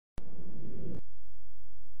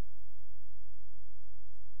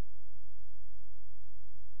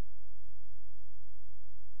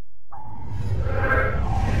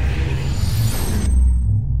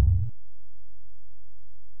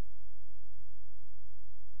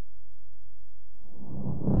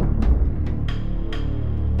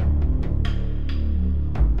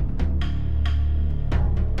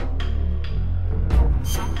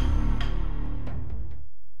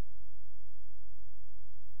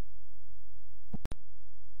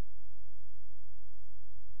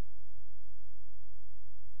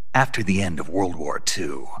After the end of World War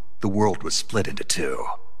II, the world was split into two,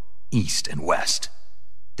 East and West.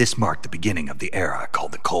 This marked the beginning of the era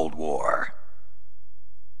called the Cold War.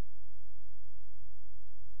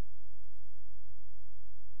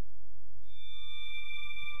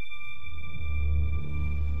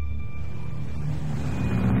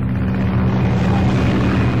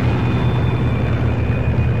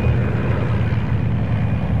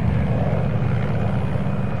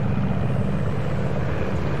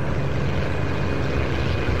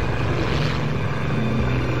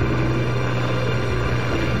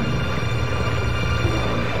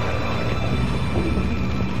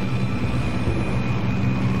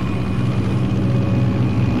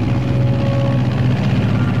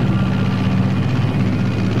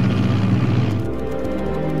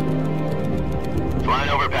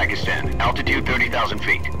 Altitude 30,000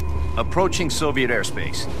 feet. Approaching Soviet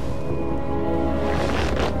airspace.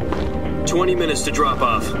 20 minutes to drop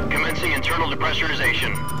off. Commencing internal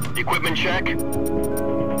depressurization. Equipment check.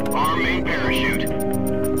 Arm main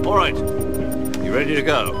parachute. All right. You ready to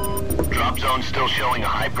go? Drop zone still showing a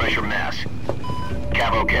high pressure mass.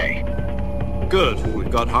 Cav okay. Good.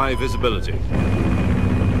 We've got high visibility.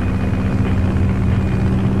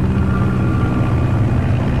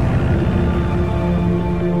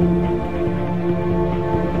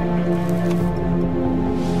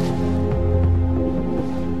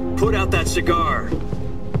 Put out that cigar.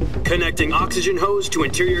 Connecting oxygen hose to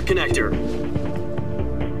interior connector.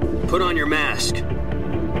 Put on your mask.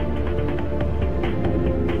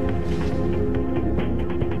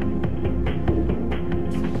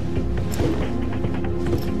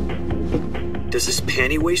 Does this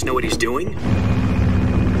panty waste know what he's doing?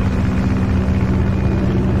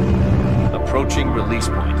 Approaching release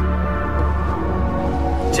point.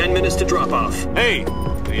 10 minutes to drop off. Hey,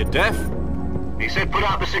 are you deaf? He said put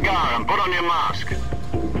out the cigar and put on your mask.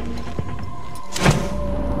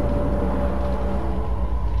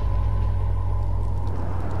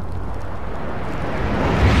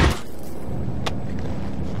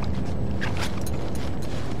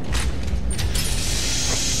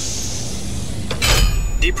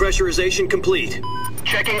 Depressurization complete.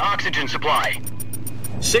 Checking oxygen supply.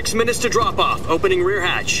 6 minutes to drop off. Opening rear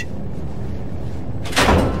hatch.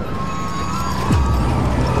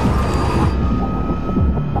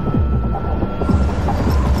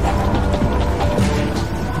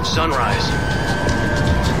 Sunrise.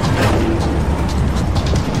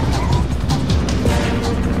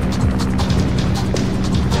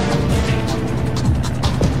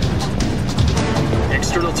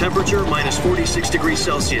 External temperature minus 46 degrees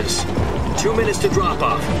Celsius. 2 minutes to drop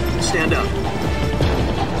off. Stand up.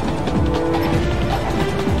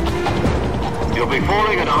 You'll be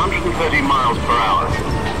falling at 130 miles per hour.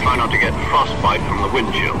 Try not to get frostbite from the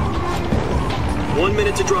wind chill. 1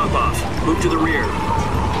 minute to drop off. Move to the rear.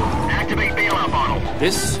 Activate bailout bottle.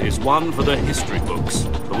 This is one for the history books.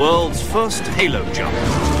 The world's first halo jump.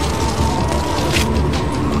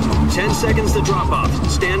 10 seconds to drop off.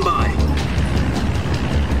 Stand by.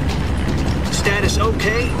 Status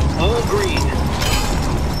okay. All green.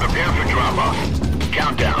 Prepare for drop off.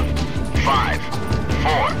 Countdown. 5,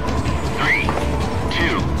 4, 3,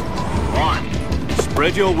 2, 1.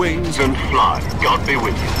 Spread your wings And fly. God be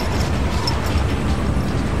with you.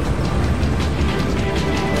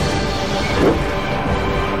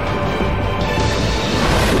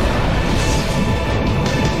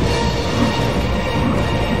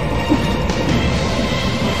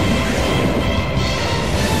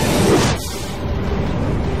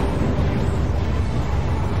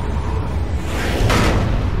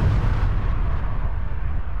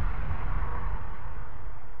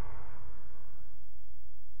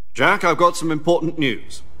 Jack, I've got some important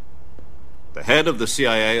news. The head of the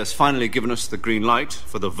CIA has finally given us the green light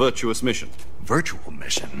for the virtuous mission. Virtual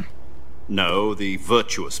mission? No, the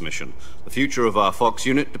virtuous mission. The future of our Fox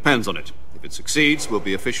unit depends on it. If it succeeds, we'll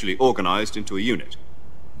be officially organized into a unit.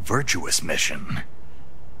 Virtuous mission?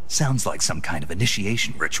 Sounds like some kind of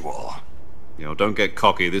initiation ritual. You know, don't get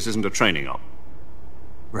cocky. This isn't a training op.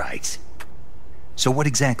 Right. So what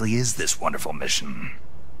exactly is this wonderful mission?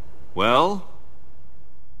 Well,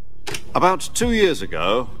 about 2 years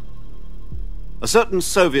ago, a certain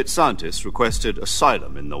Soviet scientist requested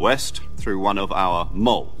asylum in the West through one of our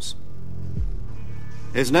moles.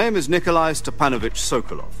 His name is Nikolai Stepanovich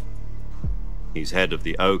Sokolov. He's head of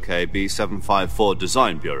the OKB-754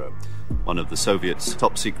 Design Bureau, one of the Soviets'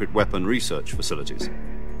 top-secret weapon research facilities,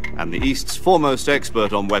 and the East's foremost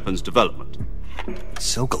expert on weapons development.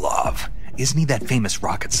 Sokolov? Isn't he that famous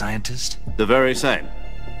rocket scientist? The very same.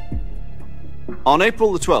 On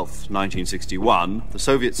April the 12th, 1961, the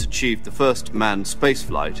Soviets achieved the first manned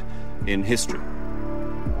spaceflight in history.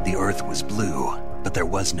 The Earth was blue, but there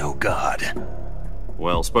was no God.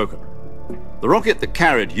 Well spoken. The rocket that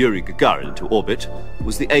carried Yuri Gagarin to orbit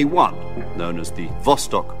was the A-1, known as the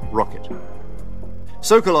Vostok rocket.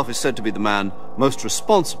 Sokolov is said to be the man most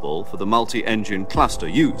responsible for the multi-engine cluster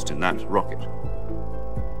used in that rocket.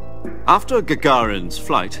 After Gagarin's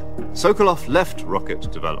flight, Sokolov left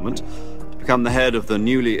rocket development to become the head of the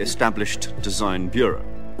newly established Design Bureau.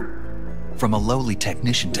 From a lowly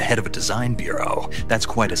technician to head of a design bureau, that's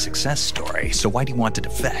quite a success story, so why do you want to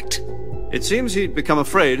defect? It seems he'd become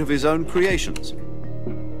afraid of his own creations.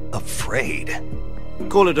 Afraid?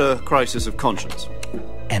 Call it a crisis of conscience.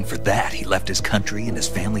 And for that, he left his country and his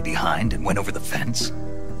family behind and went over the fence?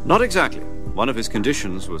 Not exactly. One of his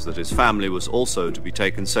conditions was that his family was also to be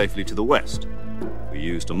taken safely to the west. We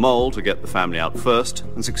used a mole to get the family out first,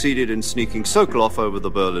 and succeeded in sneaking Sokolov over the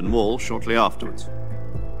Berlin Wall shortly afterwards.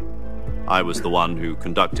 I was the one who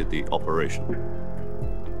conducted the operation.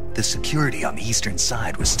 The security on the eastern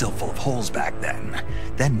side was still full of holes back then.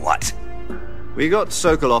 Then what? We got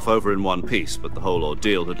Sokolov over in one piece, but the whole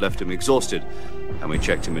ordeal had left him exhausted, and we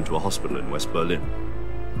checked him into a hospital in West Berlin.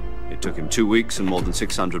 It took him 2 weeks and more than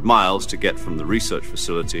 600 miles to get from the research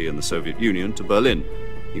facility in the Soviet Union to Berlin.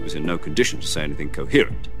 He was in no condition to say anything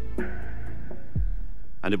coherent.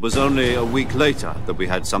 And it was only a week later that we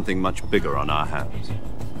had something much bigger on our hands.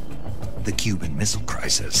 The Cuban Missile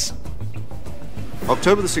Crisis.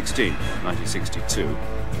 October the 16th, 1962,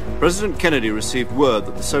 President Kennedy received word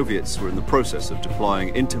that the Soviets were in the process of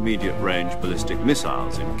deploying intermediate-range ballistic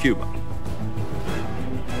missiles in Cuba.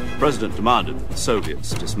 The President demanded that the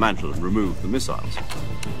Soviets dismantle and remove the missiles.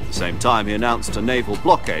 At the same time, he announced a naval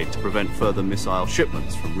blockade to prevent further missile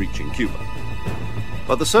shipments from reaching Cuba.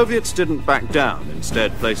 But the Soviets didn't back down,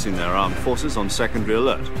 instead placing their armed forces on secondary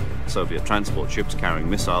alert. Soviet transport ships carrying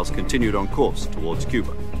missiles continued on course towards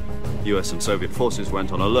Cuba. US and Soviet forces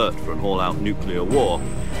went on alert for an all-out nuclear war.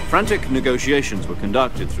 Frantic negotiations were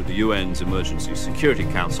conducted through the UN's Emergency Security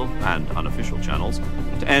Council and unofficial channels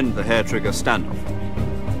to end the hair-trigger standoff.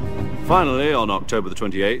 Finally, on October the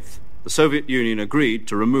 28th, the Soviet Union agreed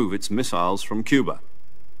to remove its missiles from Cuba,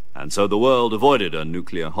 and so the world avoided a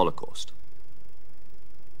nuclear holocaust.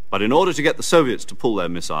 But in order to get the Soviets to pull their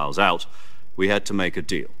missiles out, we had to make a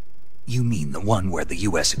deal. You mean the one where the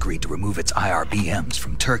US agreed to remove its IRBMs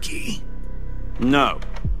from Turkey? No.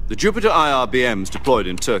 The Jupiter IRBMs deployed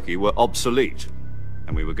in Turkey were obsolete,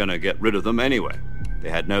 and we were going to get rid of them anyway. They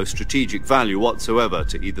had no strategic value whatsoever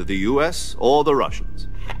to either the US or the Russians.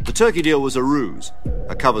 The Turkey deal was a ruse,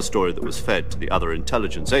 a cover story that was fed to the other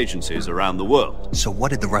intelligence agencies around the world. So what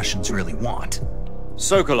did the Russians really want?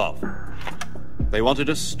 Sokolov. They wanted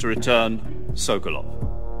us to return Sokolov.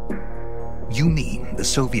 You mean the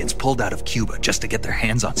Soviets pulled out of Cuba just to get their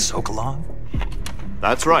hands on Sokolov?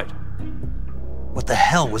 That's right. What the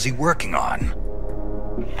hell was he working on?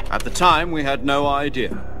 At the time, we had no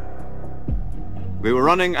idea. We were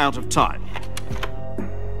running out of time.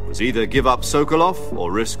 It was either give up Sokolov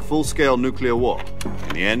or risk full-scale nuclear war.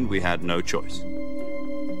 In the end, we had no choice.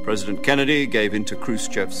 President Kennedy gave in to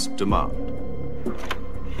Khrushchev's demand.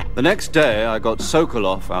 The next day, I got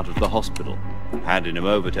Sokolov out of the hospital, handing him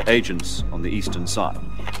over to agents on the eastern side.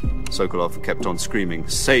 Sokolov kept on screaming,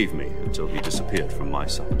 "Save me," until he disappeared from my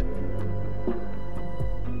sight.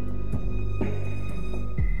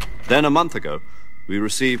 Then, a month ago, we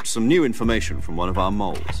received some new information from one of our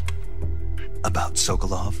moles. About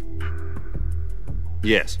Sokolov?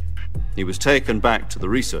 Yes. He was taken back to the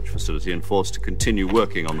research facility and forced to continue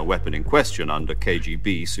working on the weapon in question under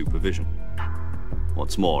KGB supervision.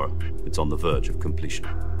 What's more, it's on the verge of completion.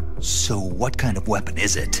 So what kind of weapon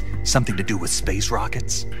is it? Something to do with space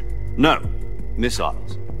rockets? No,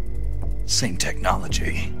 missiles. Same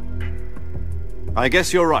technology. I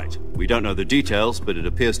guess you're right. We don't know the details, but it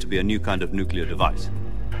appears to be a new kind of nuclear device.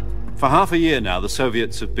 For half a year now, the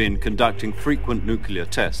Soviets have been conducting frequent nuclear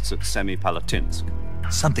tests at Semipalatinsk.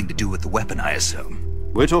 Something to do with the weapon, I assume.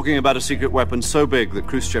 We're talking about a secret weapon so big that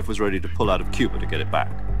Khrushchev was ready to pull out of Cuba to get it back.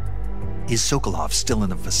 Is Sokolov still in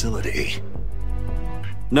the facility?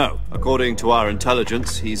 No. According to our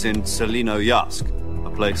intelligence, he's in Selinoyarsk, a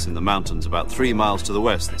place in the mountains about 3 miles to the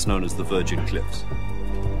west that's known as the Virgin Cliffs.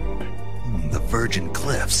 The Virgin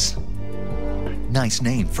Cliffs. Nice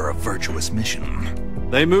name for a virtuous mission.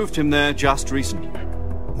 They moved him there just recently.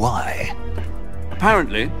 Why?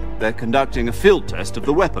 Apparently, they're conducting a field test of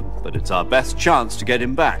the weapon, but it's our best chance to get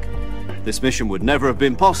him back. This mission would never have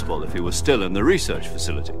been possible if he was still in the research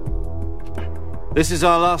facility. This is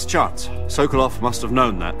our last chance. Sokolov must have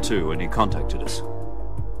known that too when he contacted us.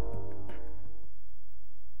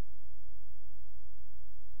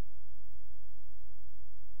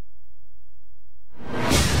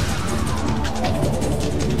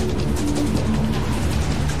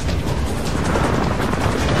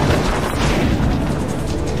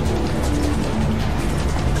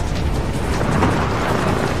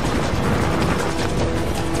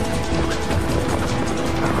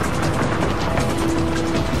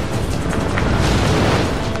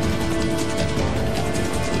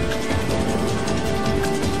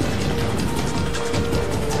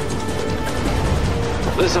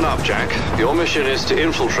 Listen up, Jack. Your mission is to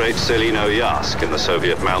infiltrate Selino-Yask in the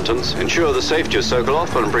Soviet mountains, ensure the safety of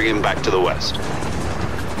Sokolov, and bring him back to the west.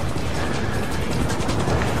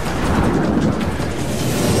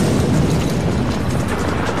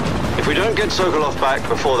 If we don't get Sokolov back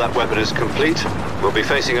before that weapon is complete, we'll be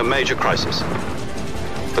facing a major crisis.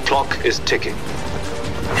 The clock is ticking.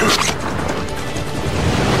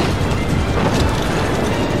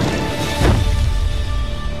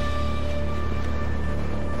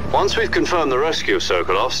 Once we've confirmed the rescue of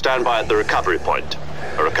Sokolov, stand by at the recovery point.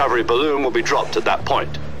 A recovery balloon will be dropped at that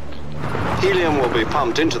point. Helium will be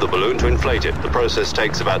pumped into the balloon to inflate it. The process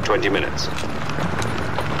takes about 20 minutes.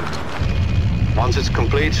 Once it's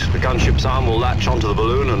complete, the gunship's arm will latch onto the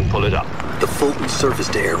balloon and pull it up. The Fulton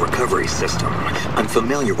surface-to-air recovery system. I'm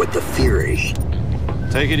familiar with the theory.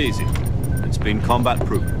 Take it easy. It's been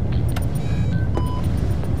combat-proven.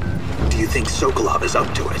 Do you think Sokolov is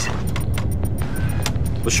up to it?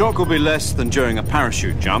 The shock will be less than during a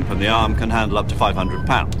parachute jump, and the arm can handle up to 500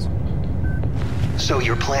 pounds. So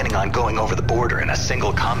you're planning on going over the border in a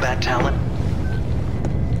single combat Talon?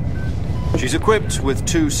 She's equipped with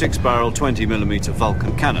two 6-barrel 20mm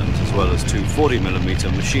Vulcan cannons, as well as two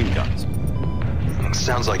 40mm machine guns.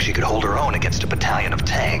 Sounds like she could hold her own against a battalion of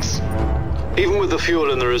tanks. Even with the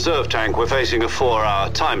fuel in the reserve tank, we're facing a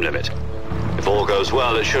 4-hour time limit. If all goes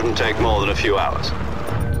well, it shouldn't take more than a few hours.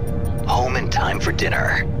 Home in time for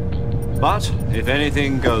dinner. But if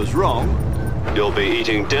anything goes wrong, you'll be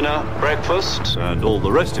eating dinner, breakfast, and all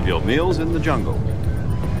the rest of your meals in the jungle.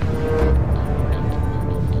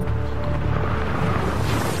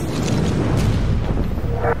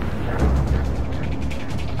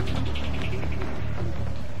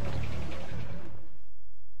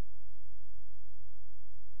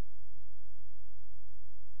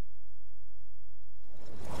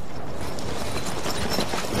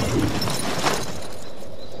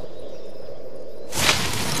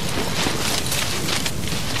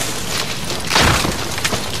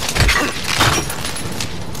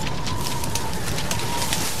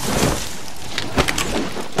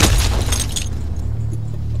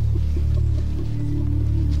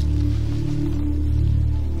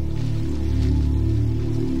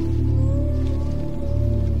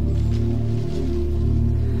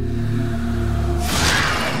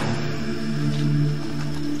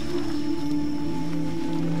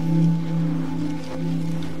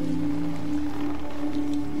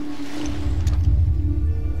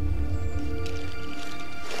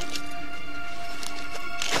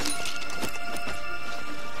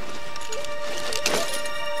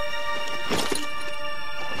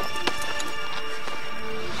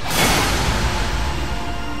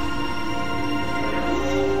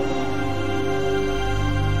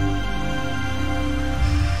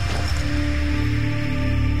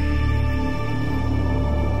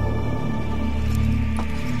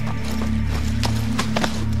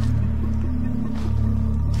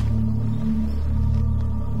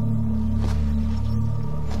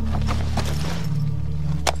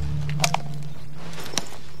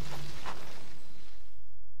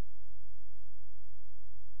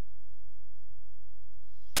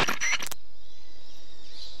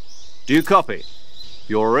 Do you copy?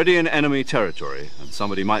 You're already in enemy territory, and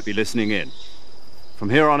somebody might be listening in. From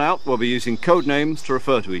here on out, we'll be using code names to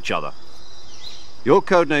refer to each other. Your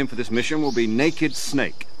code name for this mission will be Naked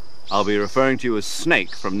Snake. I'll be referring to you as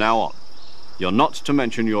Snake from now on. You're not to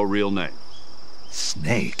mention your real name.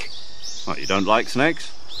 Snake? What, you don't like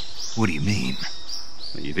snakes? What do you mean?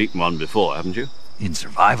 Well, you've eaten one before, haven't you? In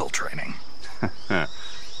survival training.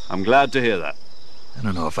 I'm glad to hear that. I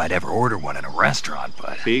don't know if I'd ever order one in a restaurant,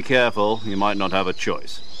 but... Be careful, you might not have a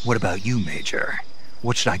choice. What about you, Major?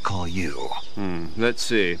 What should I call you? Let's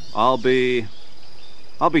see. I'll be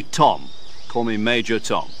Tom. Call me Major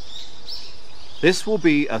Tom. This will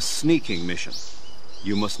be a sneaking mission.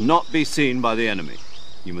 You must not be seen by the enemy.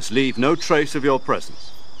 You must leave no trace of your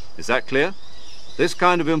presence. Is that clear? This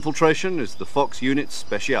kind of infiltration is the Fox unit's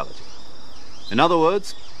speciality. In other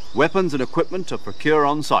words, weapons and equipment are procured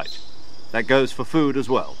on site. That goes for food as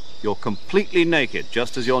well. You're completely naked,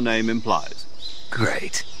 just as your name implies.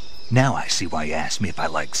 Great. Now I see why you asked me if I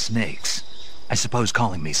like snakes. I suppose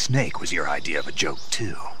calling me Snake was your idea of a joke,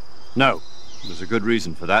 too. No. There's a good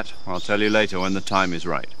reason for that. I'll tell you later when the time is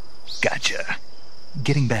right. Gotcha.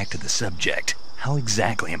 Getting back to the subject, how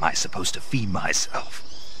exactly am I supposed to feed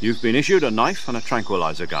myself? You've been issued a knife and a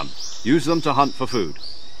tranquilizer gun. Use them to hunt for food.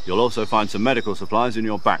 You'll also find some medical supplies in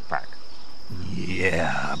your backpack.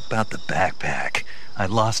 Yeah, about the backpack. I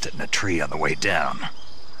lost it in a tree on the way down.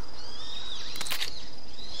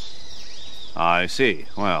 I see.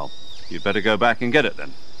 Well, you'd better go back and get it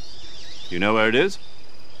then. You know where it is?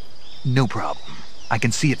 No problem. I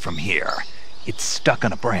can see it from here. It's stuck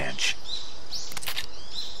on a branch.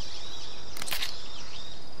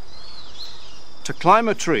 To climb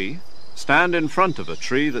a tree, stand in front of a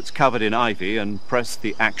tree that's covered in ivy and press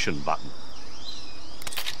the action button.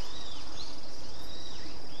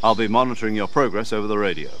 I'll be monitoring your progress over the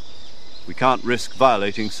radio. We can't risk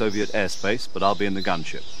violating Soviet airspace, but I'll be in the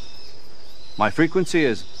gunship. My frequency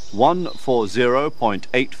is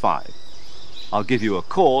 140.85. I'll give you a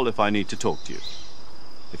call if I need to talk to you.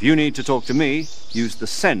 If you need to talk to me, use the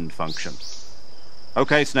send function.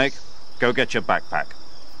 Okay, Snake, go get your backpack.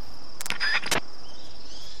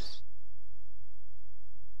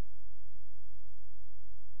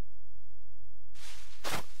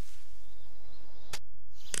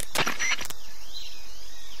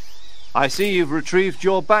 I see you've retrieved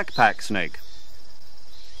your backpack, Snake.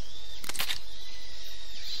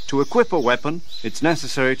 To equip a weapon, it's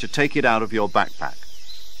necessary to take it out of your backpack.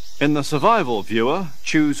 In the survival viewer,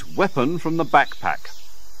 choose Weapon from the backpack.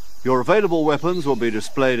 Your available weapons will be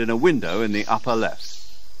displayed in a window in the upper left.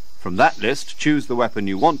 From that list, choose the weapon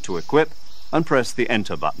you want to equip and press the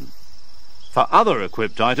Enter button. For other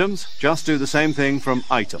equipped items, just do the same thing from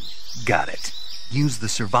Item. Got it. Use the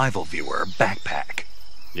survival viewer backpack.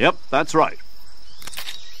 Yep, that's right.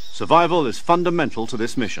 Survival is fundamental to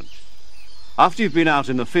this mission. After you've been out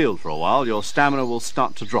in the field for a while, your stamina will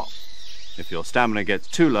start to drop. If your stamina gets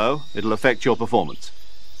too low, it'll affect your performance.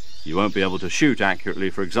 You won't be able to shoot accurately,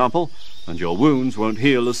 for example, and your wounds won't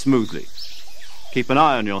heal as smoothly. Keep an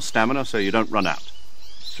eye on your stamina so you don't run out.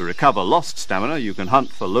 To recover lost stamina, you can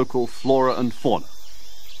hunt for local flora and fauna.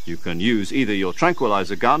 You can use either your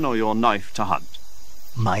tranquilizer gun or your knife to hunt.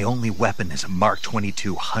 My only weapon is a Mark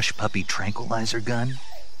 22 Hush Puppy tranquilizer gun?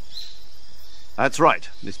 That's right.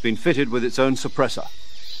 It's been fitted with its own suppressor.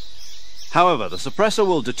 However, the suppressor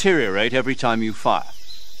will deteriorate every time you fire.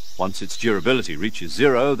 Once its durability reaches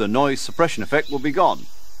 0, the noise suppression effect will be gone.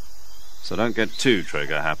 So don't get too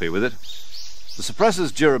trigger-happy with it. The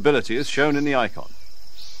suppressor's durability is shown in the icon.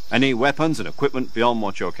 Any weapons and equipment beyond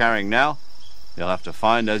what you're carrying now, you'll have to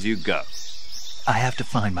find as you go. I have to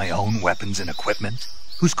find my own weapons and equipment?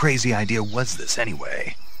 Whose crazy idea was this,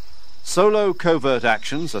 anyway? Solo covert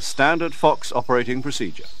actions are standard Fox operating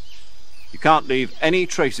procedure. You can't leave any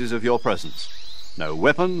traces of your presence. No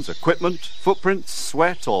weapons, equipment, footprints,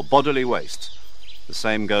 sweat, or bodily waste. The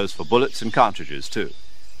same goes for bullets and cartridges, too.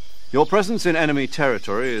 Your presence in enemy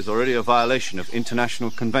territory is already a violation of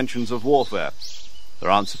international conventions of warfare.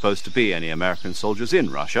 There aren't supposed to be any American soldiers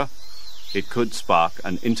in Russia. It could spark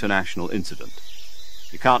an international incident.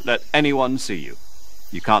 You can't let anyone see you.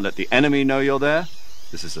 You can't let the enemy know you're there.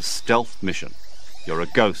 This is a stealth mission. You're a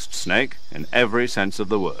ghost, Snake, in every sense of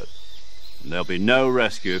the word. And there'll be no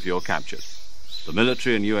rescue if you're captured. The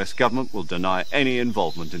military and US government will deny any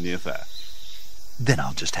involvement in the affair. Then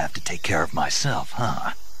I'll just have to take care of myself,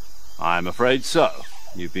 huh? I'm afraid so.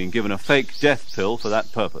 You've been given a fake death pill for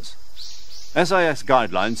that purpose. SIS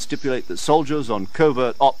guidelines stipulate that soldiers on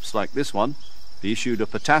covert ops like this one be issued a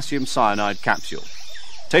potassium cyanide capsule.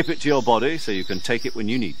 Tape it to your body so you can take it when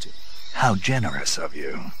you need to. How generous of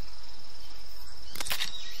you.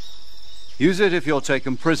 Use it if you're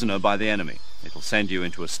taken prisoner by the enemy. It'll send you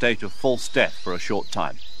into a state of false death for a short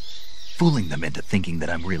time. Fooling them into thinking that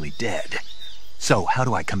I'm really dead. So, how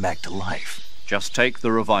do I come back to life? Just take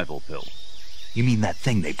the revival pill. You mean that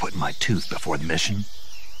thing they put in my tooth before the mission?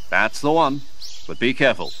 That's the one. But be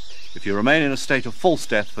careful. If you remain in a state of false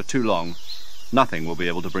death for too long, nothing will be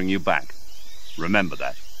able to bring you back. Remember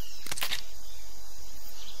that.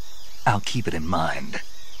 I'll keep it in mind.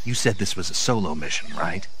 You said this was a solo mission,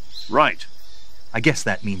 right? Right. I guess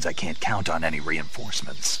that means I can't count on any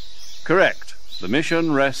reinforcements. Correct. The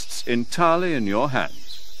mission rests entirely in your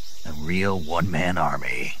hands. A real one-man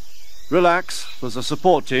army. Relax. There's a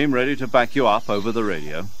support team ready to back you up over the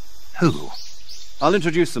radio. Who? I'll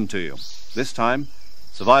introduce them to you. This time,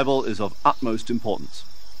 survival is of utmost importance.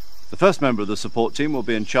 The first member of the support team will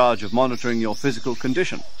be in charge of monitoring your physical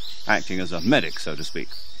condition, acting as a medic, so to speak,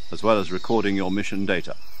 as well as recording your mission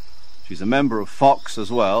data. She's a member of Fox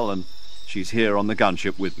as well, and she's here on the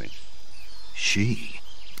gunship with me. She?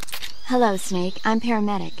 Hello, Snake. I'm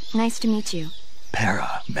paramedic. Nice to meet you.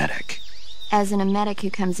 Paramedic? As in a medic who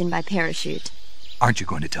comes in by parachute. Aren't you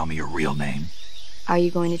going to tell me your real name? Are you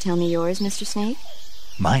going to tell me yours, Mr. Snake?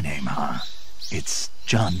 My name, huh? It's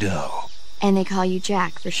John Doe. And they call you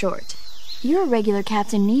Jack for short. You're a regular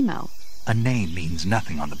Captain Nemo. A name means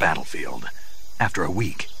nothing on the battlefield. After a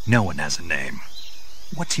week, no one has a name.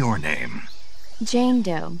 What's your name? Jane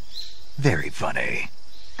Doe. Very funny.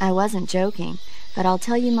 I wasn't joking, but I'll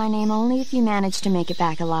tell you my name only if you manage to make it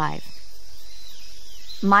back alive.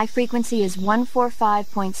 My frequency is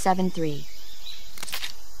 145.73.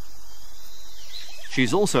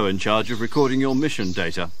 She's also in charge of recording your mission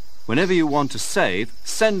data. Whenever you want to save,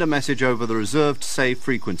 send a message over the reserved save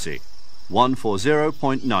frequency,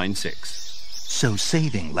 140.96. So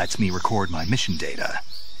saving lets me record my mission data.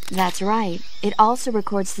 That's right. It also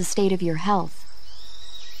records the state of your health.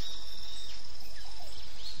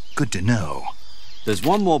 Good to know. There's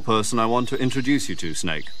one more person I want to introduce you to,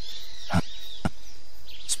 Snake.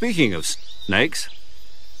 Speaking of snakes,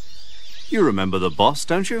 you remember the boss,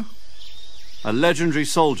 don't you? A legendary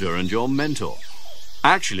soldier and your mentor.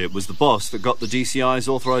 Actually, it was the boss that got the DCI's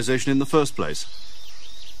authorization in the first place.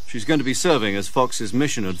 She's going to be serving as Fox's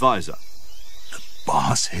mission advisor. The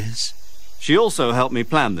boss is? She also helped me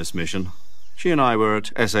plan this mission. She and I were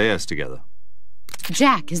at SAS together.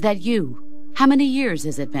 Jack, is that you? How many years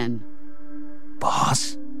has it been?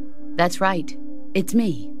 Boss? That's right. It's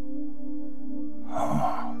me.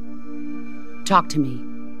 Talk to me.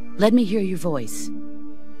 Let me hear your voice.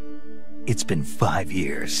 It's been 5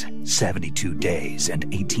 years, 72 days, and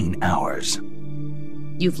 18 hours.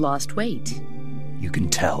 You've lost weight. You can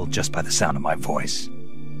tell just by the sound of my voice.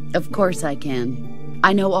 Of course I can.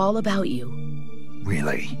 I know all about you.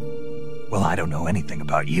 Really? Well, I don't know anything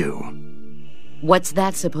about you. What's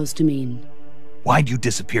that supposed to mean? Why'd you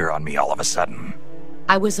disappear on me all of a sudden?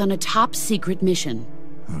 I was on a top-secret mission.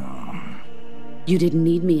 You didn't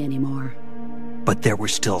need me anymore. But there were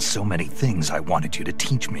still so many things I wanted you to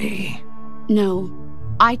teach me. No,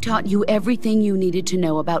 I taught you everything you needed to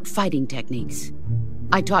know about fighting techniques.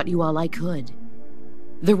 I taught you all I could.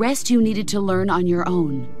 The rest you needed to learn on your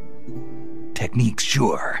own. Techniques,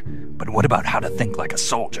 sure. But what about how to think like a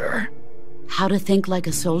soldier? How to think like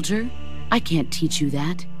a soldier? I can't teach you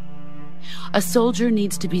that. A soldier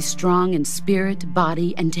needs to be strong in spirit,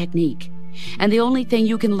 body, and technique. And the only thing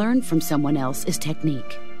you can learn from someone else is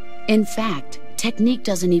technique. In fact, technique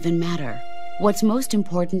doesn't even matter. What's most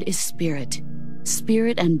important is spirit.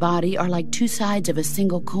 Spirit and body are like two sides of a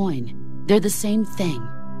single coin. They're the same thing.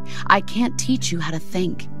 I can't teach you how to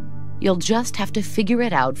think. You'll just have to figure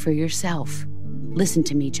it out for yourself. Listen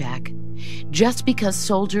to me, Jack. Just because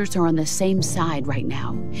soldiers are on the same side right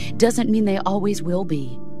now doesn't mean they always will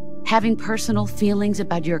be. Having personal feelings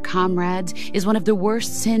about your comrades is one of the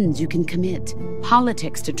worst sins you can commit.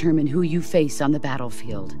 Politics determine who you face on the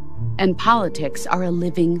battlefield. And politics are a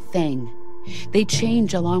living thing. They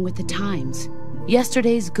change along with the times.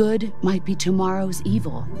 Yesterday's good might be tomorrow's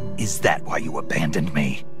evil. Is that why you abandoned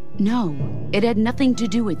me? No, it had nothing to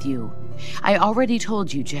do with you. I already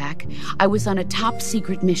told you, Jack. I was on a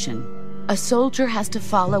top-secret mission. A soldier has to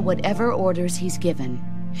follow whatever orders he's given.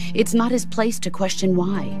 It's not his place to question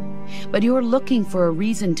why. But you're looking for a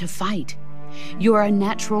reason to fight. You are a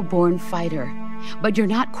natural-born fighter, but you're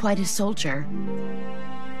not quite a soldier.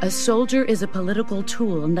 A soldier is a political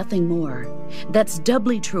tool, nothing more. That's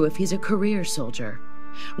doubly true if he's a career soldier.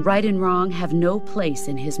 Right and wrong have no place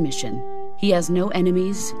in his mission. He has no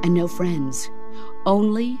enemies and no friends.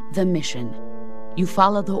 Only the mission. You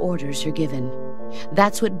follow the orders you're given.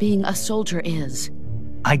 That's what being a soldier is.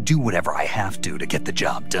 I do whatever I have to get the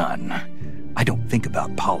job done. I don't think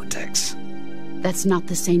about politics. That's not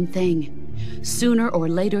the same thing. Sooner or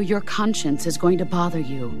later, your conscience is going to bother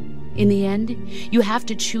you. In the end, you have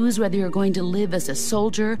to choose whether you're going to live as a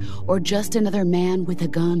soldier or just another man with a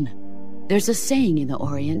gun. There's a saying in the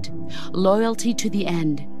Orient, loyalty to the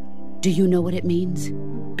end. Do you know what it means?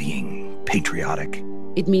 Being patriotic.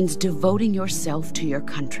 It means devoting yourself to your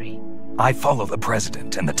country. I follow the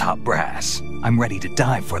president and the top brass. I'm ready to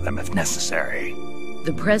die for them if necessary.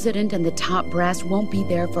 The president and the top brass won't be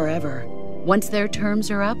there forever. Once their terms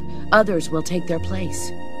are up, others will take their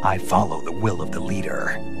place. I follow the will of the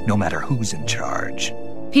leader, no matter who's in charge.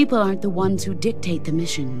 People aren't the ones who dictate the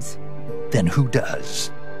missions. Then who does?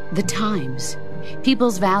 The times.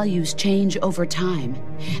 People's values change over time,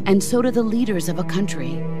 and so do the leaders of a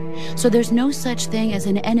country. So there's no such thing as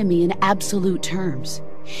an enemy in absolute terms.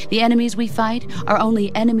 The enemies we fight are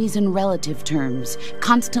only enemies in relative terms,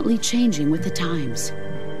 constantly changing with the times.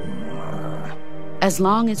 As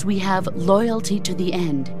long as we have loyalty to the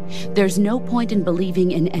end, there's no point in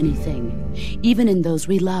believing in anything, even in those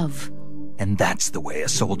we love. And that's the way a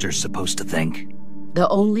soldier's supposed to think? The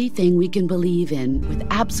only thing we can believe in with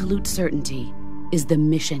absolute certainty is the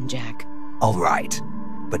mission, Jack. All right,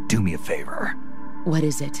 but do me a favor. What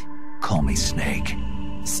is it? Call me Snake.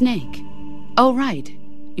 Snake? Oh, right.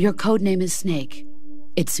 Your codename is Snake.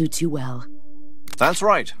 It suits you well. That's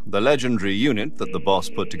right. The legendary unit that the boss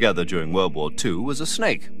put together during World War II was a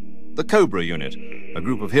snake. The Cobra unit, a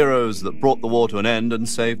group of heroes that brought the war to an end and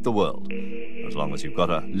saved the world. A As long as you've got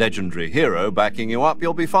a legendary hero backing you up,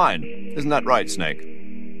 you'll be fine. Isn't that right, Snake?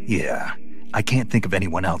 Yeah, I can't think of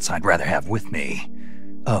anyone else I'd rather have with me.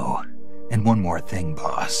 Oh, and one more thing,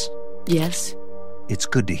 boss. Yes? It's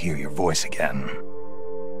good to hear your voice again.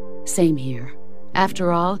 Same here.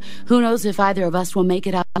 After all, who knows if either of us will make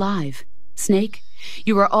it out alive? Snake,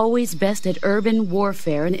 you are always best at urban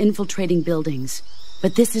warfare and infiltrating buildings.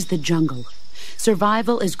 But this is the jungle.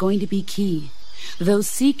 Survival is going to be key. Those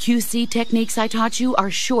CQC techniques I taught you are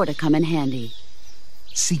sure to come in handy.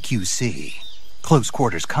 CQC? Close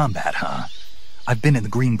quarters combat, huh? I've been in the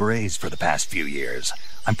Green Berets for the past few years.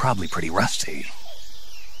 I'm probably pretty rusty.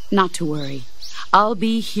 Not to worry. I'll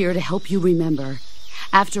be here to help you remember.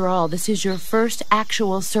 After all, this is your first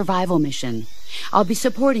actual survival mission. I'll be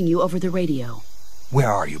supporting you over the radio.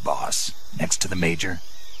 Where are you, boss? Next to the Major?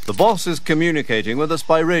 The boss is communicating with us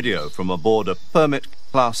by radio from aboard a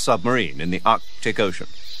Permit-class submarine in the Arctic Ocean.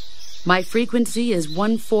 My frequency is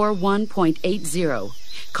 141.80.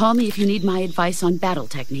 Call me if you need my advice on battle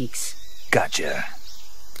techniques. Gotcha.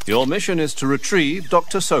 Your mission is to retrieve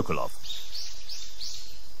Dr. Sokolov.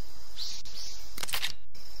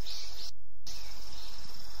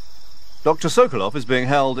 Dr. Sokolov is being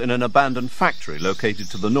held in an abandoned factory located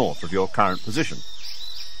to the north of your current position.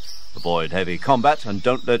 Avoid heavy combat and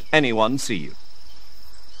don't let anyone see you.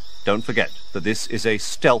 Don't forget that this is a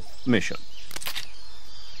stealth mission.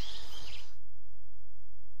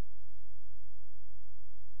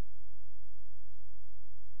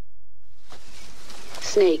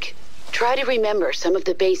 Snake, try to remember some of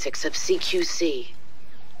the basics of CQC.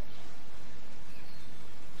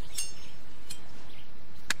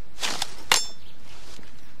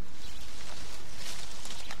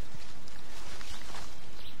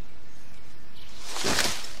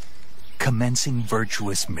 Commencing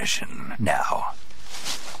virtuous mission now.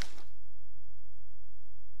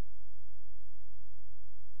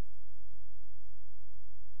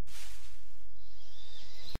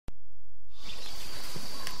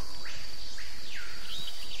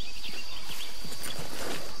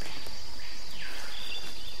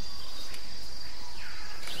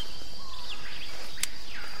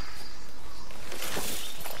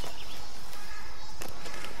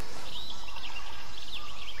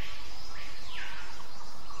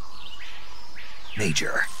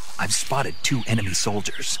 Major, I've spotted 2 enemy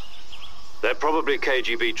soldiers. They're probably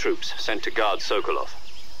KGB troops sent to guard Sokolov.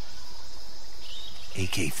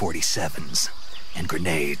 AK-47s and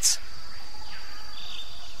grenades.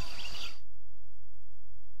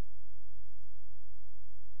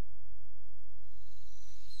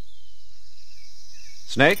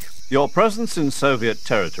 Snake, your presence in Soviet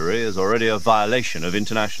territory is already a violation of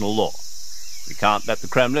international law. We can't let the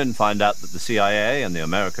Kremlin find out that the CIA and the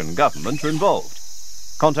American government are involved.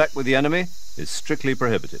 Contact with the enemy is strictly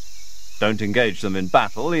prohibited. Don't engage them in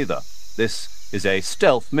battle either. This is a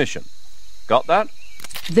stealth mission. Got that?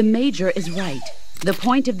 The Major is right. The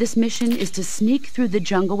point of this mission is to sneak through the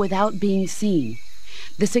jungle without being seen.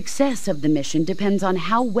 The success of the mission depends on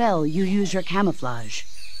how well you use your camouflage.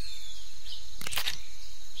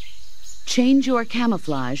 Change your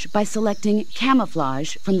camouflage by selecting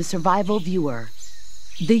Camouflage from the Survival Viewer.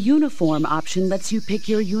 The Uniform option lets you pick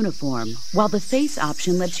your uniform, while the Face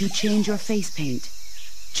option lets you change your face paint.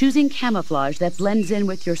 Choosing camouflage that blends in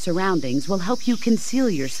with your surroundings will help you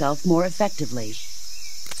conceal yourself more effectively.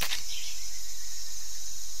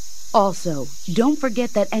 Also, don't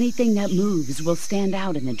forget that anything that moves will stand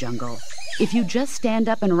out in the jungle. If you just stand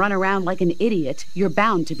up and run around like an idiot, you're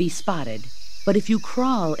bound to be spotted. But if you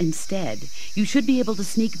crawl instead, you should be able to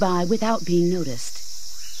sneak by without being noticed.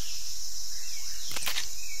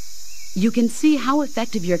 You can see how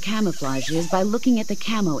effective your camouflage is by looking at the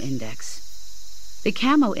Camo Index. The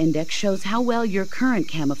Camo Index shows how well your current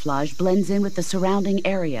camouflage blends in with the surrounding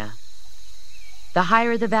area. The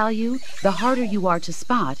higher the value, the harder you are to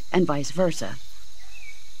spot, and vice versa.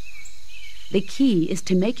 The key is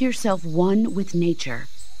to make yourself one with nature.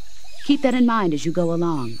 Keep that in mind as you go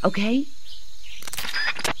along, okay?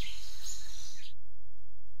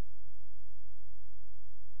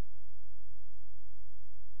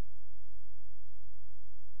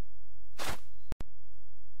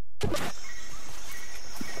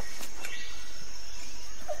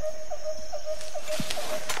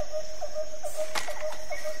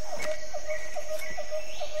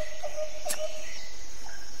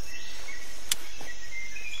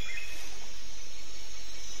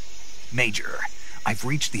 Major, I've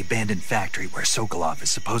reached the abandoned factory where Sokolov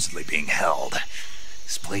is supposedly being held.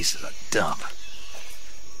 This place is a dump.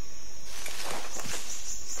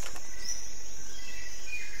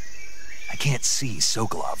 I can't see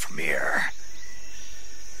Sokolov from here.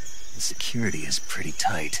 The security is pretty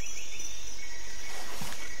tight.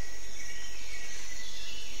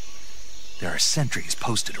 There are sentries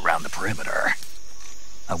posted around the perimeter.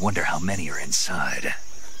 I wonder how many are inside.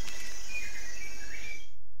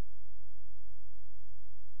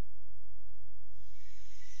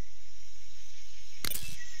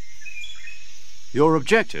 Your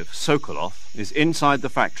objective, Sokolov, is inside the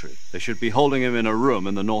factory. They should be holding him in a room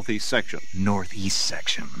in the northeast section. Northeast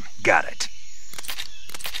section. Got it.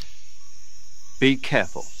 Be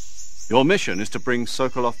careful. Your mission is to bring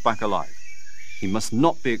Sokolov back alive. He must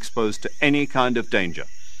not be exposed to any kind of danger.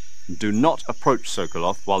 Do not approach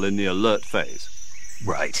Sokolov while in the alert phase.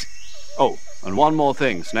 Right. Oh, and one more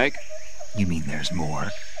thing, Snake. You mean there's more?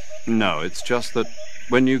 No, it's just that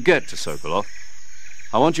when you get to Sokolov,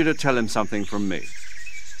 I want you to tell him something from me.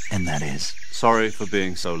 And that is? Sorry for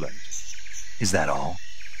being so late. Is that all?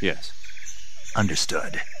 Yes.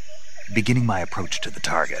 Understood. Beginning my approach to the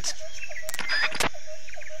target.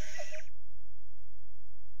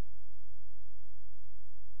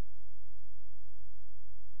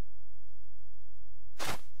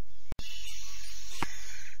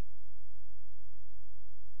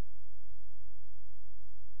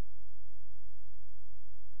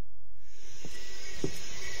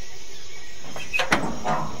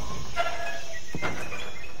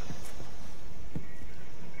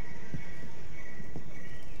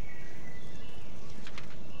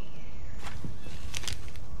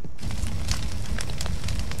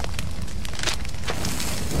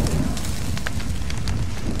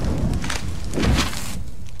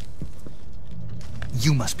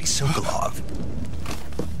 You must be Sokolov.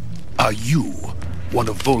 Are you one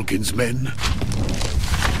of Volgin's men?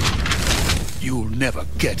 You'll never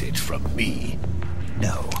get it from me.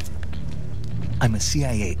 No. I'm a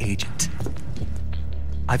CIA agent.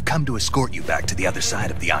 I've come to escort you back to the other side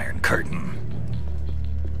of the Iron Curtain.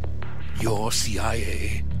 You're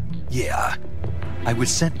CIA? Yeah. I was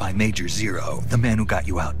sent by Major Zero, the man who got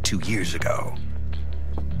you out 2 years ago.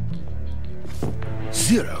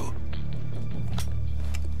 Zero?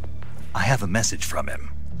 I have a message from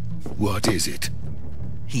him. What is it?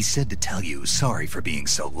 He said to tell you sorry for being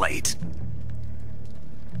so late.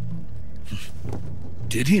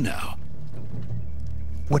 Did he now?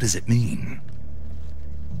 What does it mean?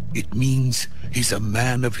 It means he's a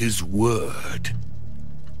man of his word.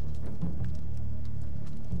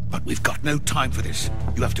 But we've got no time for this.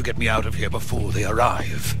 You have to get me out of here before they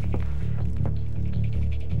arrive.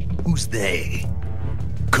 Who's they?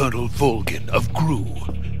 Colonel Volgin of GRU.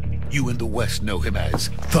 You in the West know him as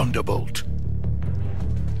Thunderbolt.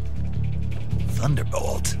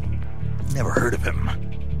 Thunderbolt? Never heard of him.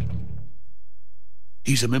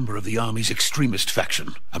 He's a member of the Army's extremist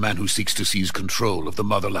faction, a man who seeks to seize control of the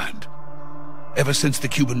motherland. Ever since the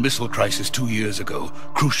Cuban Missile Crisis 2 years ago,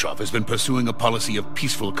 Khrushchev has been pursuing a policy of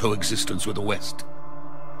peaceful coexistence with the West.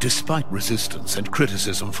 Despite resistance and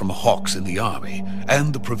criticism from hawks in the army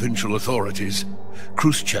and the provincial authorities,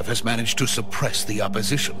 Khrushchev has managed to suppress the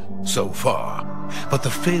opposition so far. But the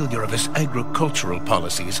failure of his agricultural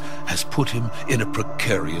policies has put him in a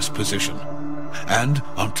precarious position. And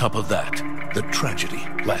on top of that, the tragedy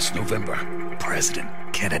last November. President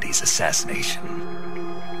Kennedy's assassination.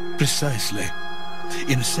 Precisely.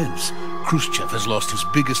 In a sense, Khrushchev has lost his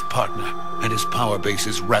biggest partner, and his power base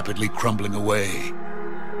is rapidly crumbling away.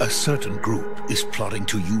 A certain group is plotting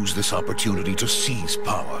to use this opportunity to seize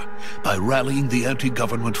power by rallying the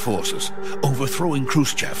anti-government forces, overthrowing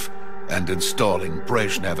Khrushchev, and installing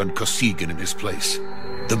Brezhnev and Kosygin in his place.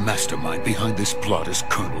 The mastermind behind this plot is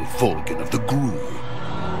Colonel Volgin of the GRU.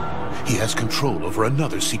 He has control over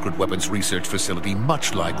another secret weapons research facility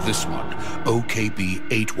much like this one,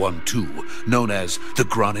 OKB-812, known as the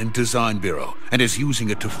Granin Design Bureau, and is using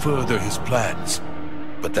it to further his plans.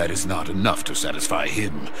 But that is not enough to satisfy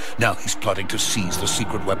him. Now he's plotting to seize the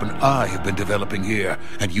secret weapon I have been developing here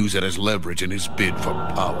and use it as leverage in his bid for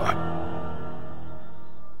power.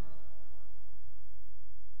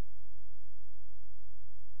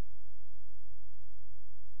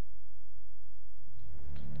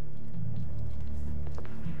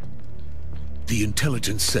 The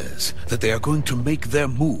intelligence says that they are going to make their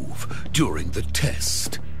move during the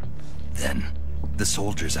test. Then, the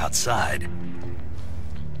soldiers outside.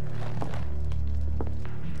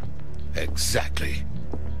 Exactly.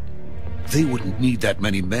 They wouldn't need that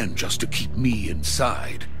many men just to keep me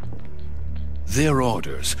inside. Their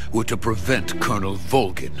orders were to prevent Colonel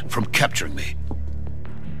Volgin from capturing me.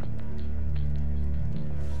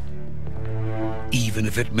 Even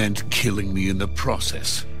if it meant killing me in the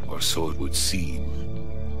process, or so it would seem.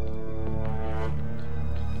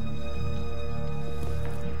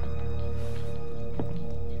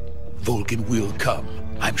 Volgin will come.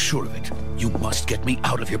 I'm sure of it. You must get me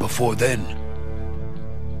out of here before then.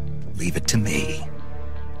 Leave it to me.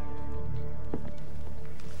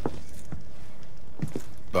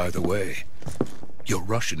 By the way, your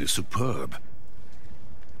Russian is superb.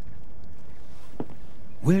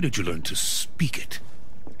 Where did you learn to speak it?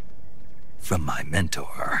 From my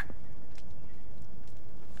mentor.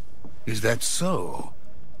 Is that so?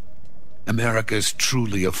 America is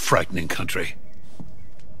truly a frightening country.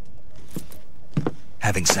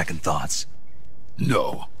 Having second thoughts?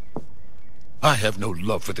 No. I have no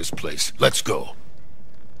love for this place. Let's go.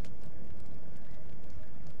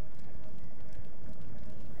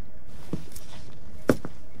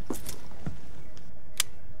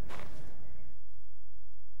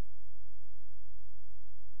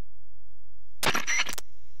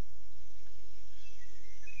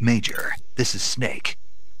 Major, this is Snake.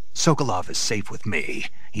 Sokolov is safe with me.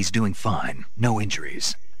 He's doing fine. No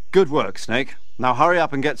injuries. Good work, Snake. Now hurry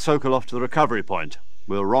up and get Sokolov to the recovery point.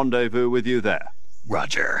 We'll rendezvous with you there.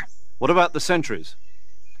 Roger. What about the sentries?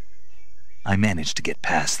 I managed to get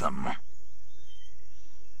past them.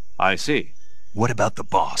 I see. What about the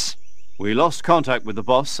boss? We lost contact with the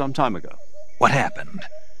boss some time ago. What happened?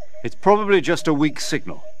 It's probably just a weak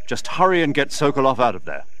signal. Just hurry and get Sokolov out of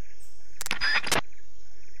there.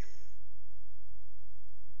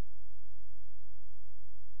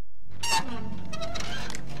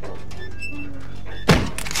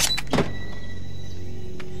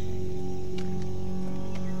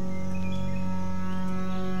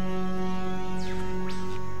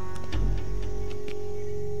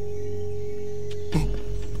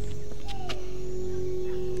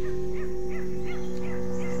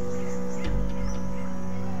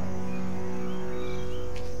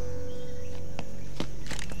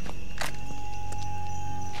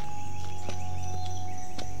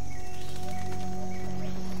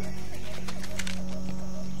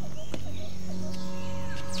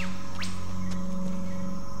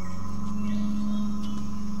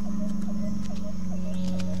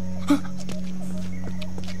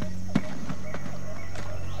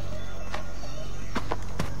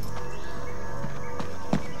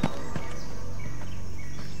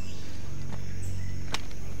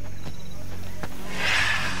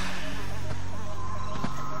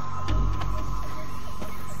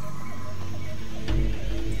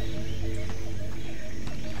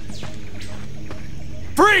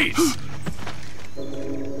 Freeze!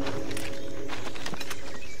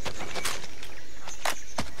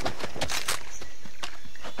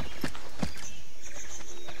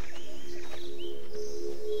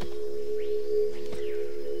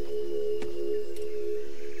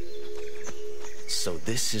 So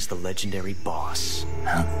this is the legendary boss.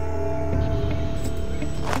 Huh?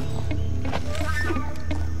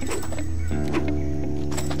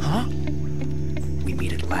 Huh? We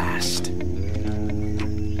meet at last.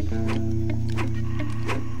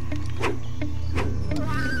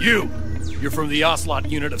 You're from the Ocelot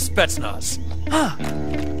unit of Spetsnaz. Huh?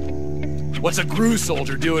 What's a GRU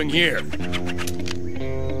soldier doing here?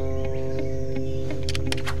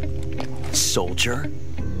 Soldier?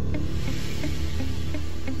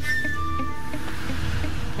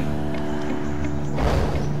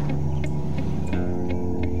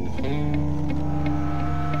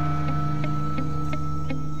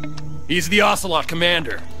 He's the Ocelot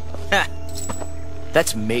commander. Ha!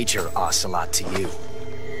 That's Major Ocelot to you.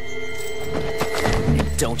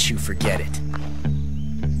 And don't you forget it.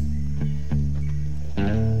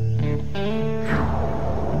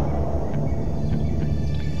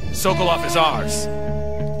 Sokolov is ours.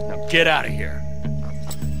 Now get out of here.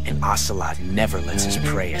 And Ocelot never lets his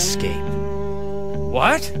prey escape.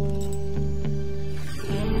 What?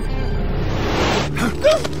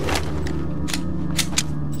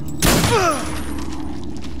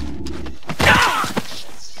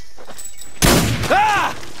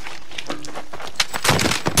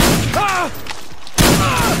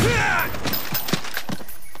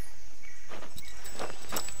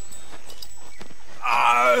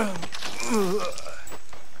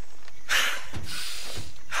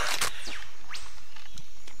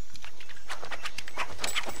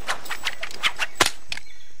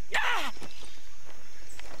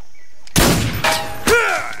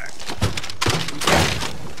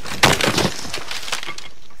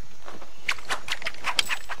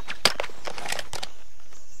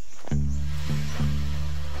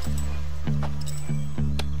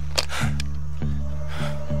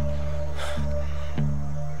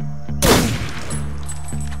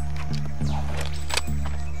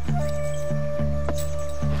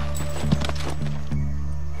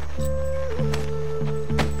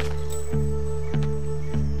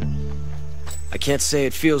 can't say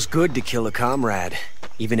it feels good to kill a comrade,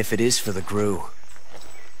 even if it is for the GRU.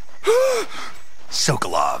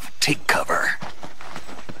 Sokolov, take cover.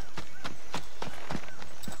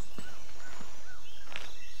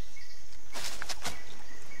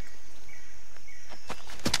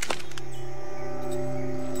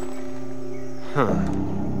 Huh.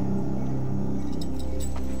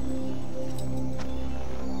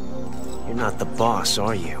 You're not the boss,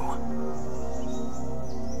 are you?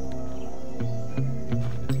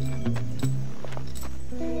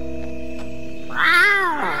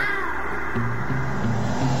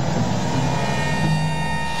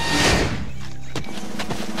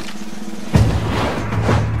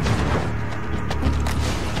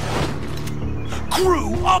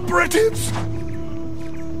 GRU operatives!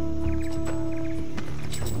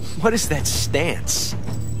 What is that stance?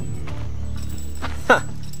 Huh.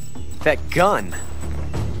 That gun.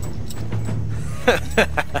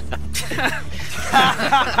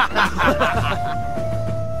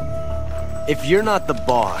 If you're not the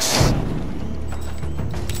boss,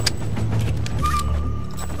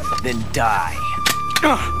 then die.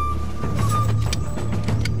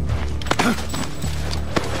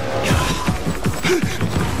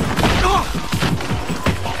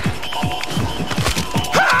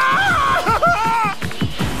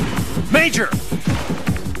 Major!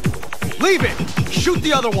 Leave it! Shoot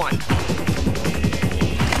the other one!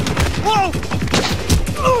 Whoa!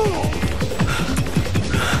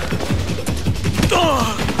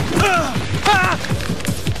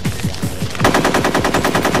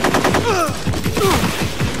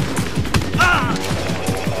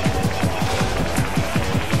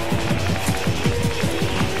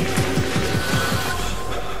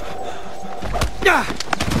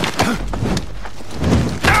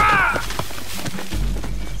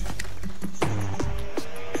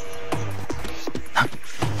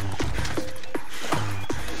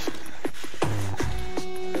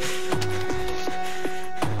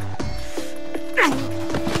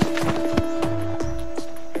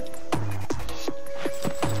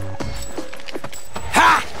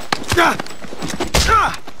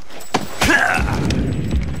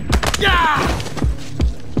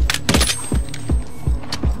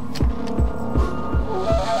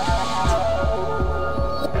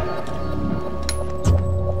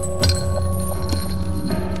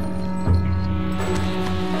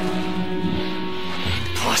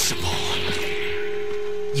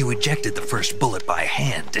 You ejected the first bullet by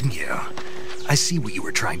hand, didn't you? I see what you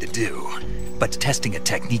were trying to do. But testing a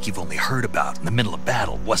technique you've only heard about in the middle of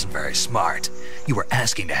battle wasn't very smart. You were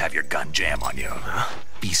asking to have your gun jam on you. Huh?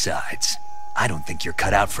 Besides, I don't think you're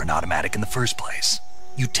cut out for an automatic in the first place.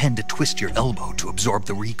 You tend to twist your elbow to absorb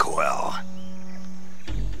the recoil.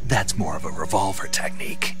 That's more of a revolver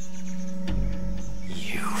technique.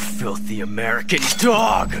 You filthy American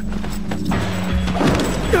dog!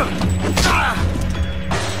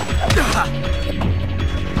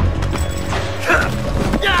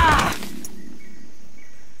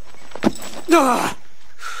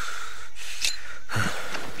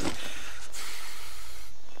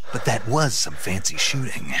 But that was some fancy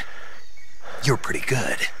shooting. You're pretty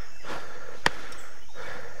good.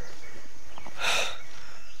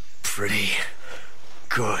 Pretty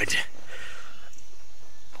good.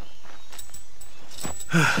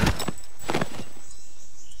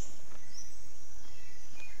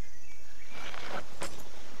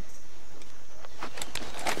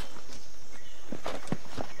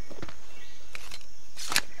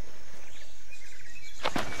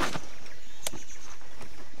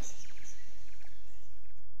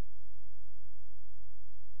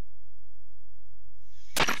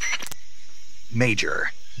 Major,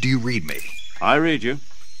 do you read me? I read you.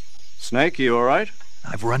 Snake, you all right?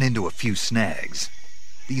 I've run into a few snags.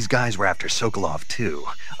 These guys were after Sokolov, too.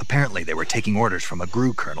 Apparently they were taking orders from a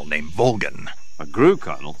GRU colonel named Volgin. A GRU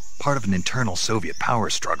colonel? Part of an internal Soviet power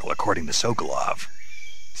struggle, according to Sokolov.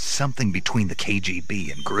 Something between the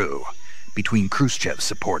KGB and GRU. Between Khrushchev's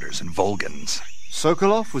supporters and Volgin's.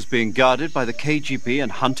 Sokolov was being guarded by the KGB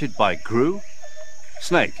and hunted by GRU?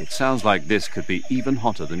 Snake, it sounds like this could be even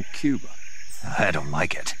hotter than Cuba. I don't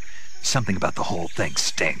like it. Something about the whole thing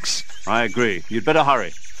stinks. I agree. You'd better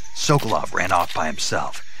hurry. Sokolov ran off by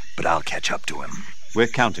himself, but I'll catch up to him. We're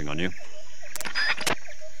counting on you.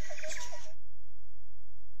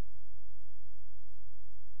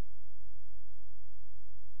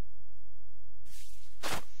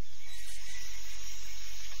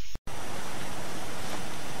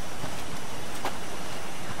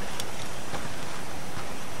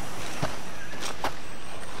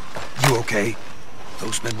 You okay?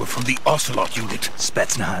 Those men were from the Ocelot unit.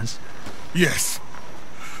 Spetsnaz? Yes.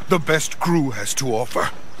 the best crew has to offer.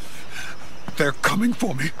 They're coming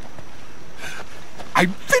for me.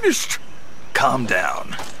 I'm finished! Calm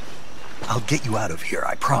down. I'll get you out of here,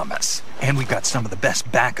 I promise. And we've got some of the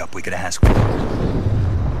best backup we could ask for.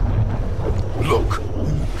 Look.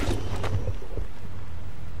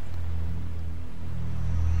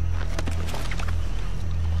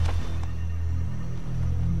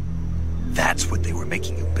 That's what they were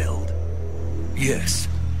making you build? Yes.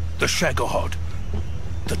 The Shagohod.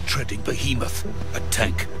 The treading behemoth. A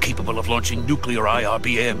tank capable of launching nuclear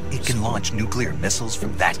IRBMs. It can launch nuclear missiles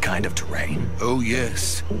from that kind of terrain? Oh,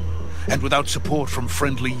 yes. And without support from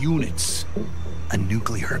friendly units. A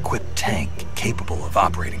nuclear-equipped tank capable of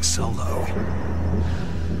operating solo.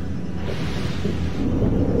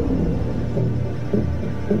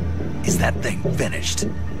 Is that thing finished?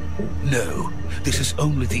 No, this is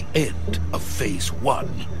only the end of Phase 1.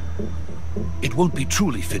 It won't be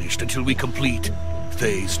truly finished until we complete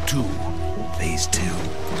Phase 2. Phase 2?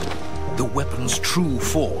 The weapon's true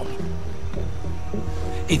form.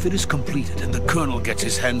 If it is completed and the Colonel gets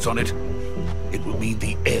his hands on it, it will mean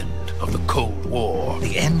the end of the Cold War.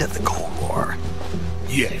 The end of the Cold War?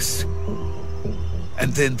 Yes.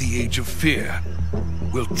 And then the Age of Fear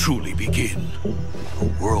will truly begin. A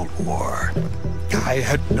world war. I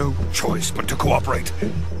had no choice but to cooperate.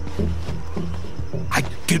 I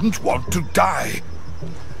didn't want to die.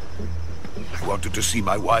 I wanted to see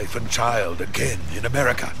my wife and child again in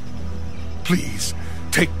America. Please,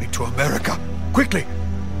 take me to America, quickly.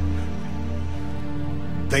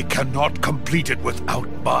 They cannot complete it without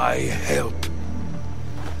my help.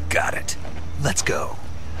 Got it. Let's go.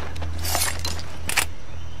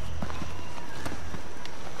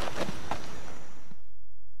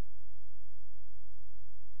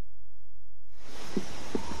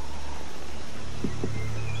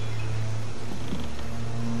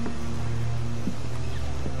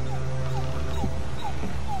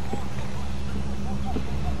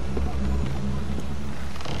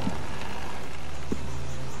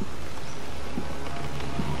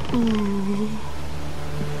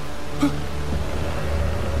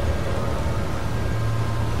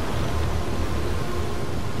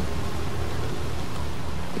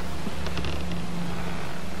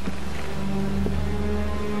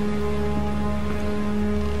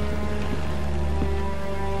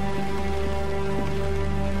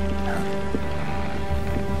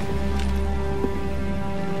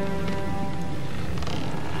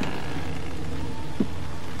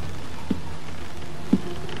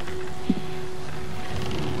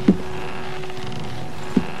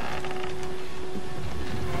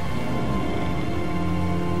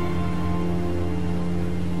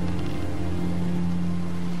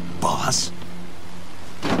 Boss?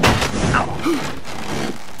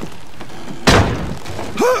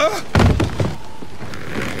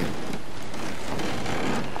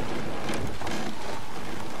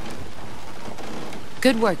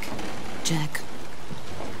 Good work, Jack.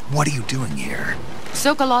 What are you doing here?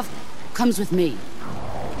 Sokolov comes with me.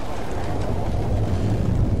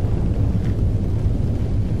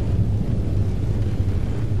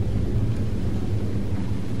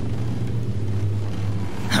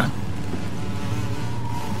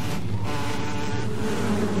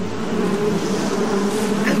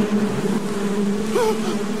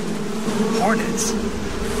 Hornets.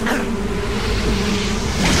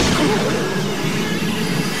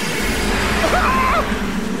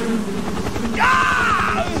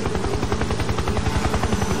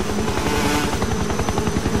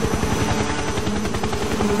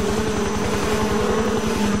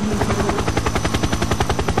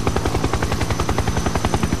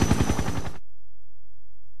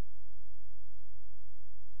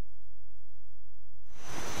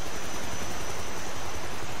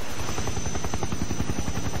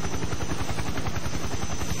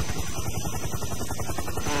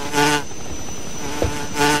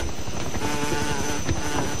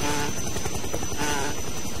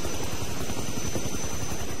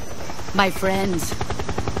 My friends,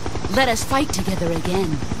 let us fight together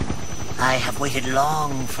again. I have waited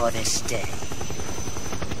long for this day.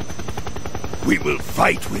 We will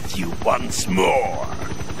fight with you once more.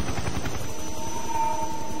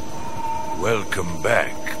 Welcome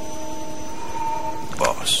back,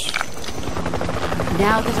 boss.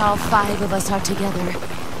 Now that all 5 of us are together,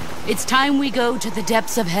 it's time we go to the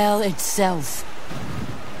depths of hell itself.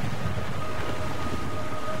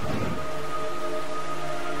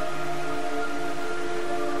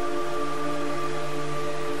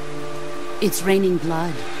 It's raining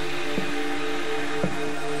blood.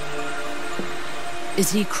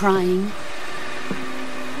 Is he crying?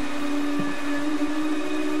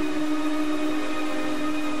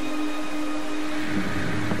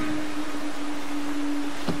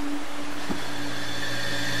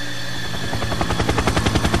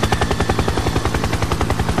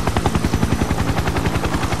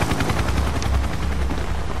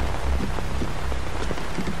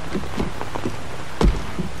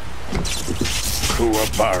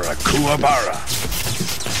 Kuwabara, Kuwabara.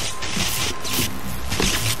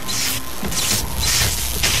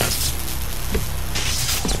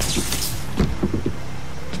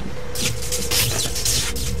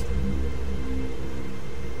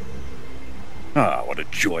 Ah, what a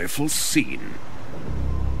joyful scene.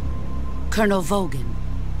 Colonel Vogan.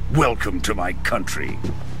 Welcome to my country.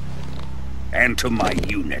 And to my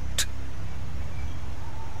unit.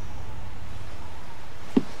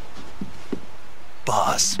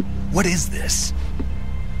 Boss, what is this?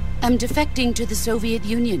 I'm defecting to the Soviet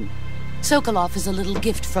Union. Sokolov is a little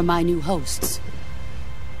gift from my new hosts.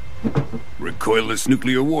 Recoilless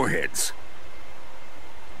nuclear warheads.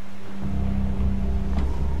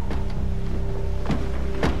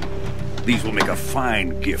 These will make a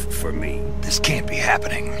fine gift for me. This can't be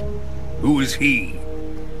happening. Who is he?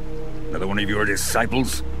 Another one of your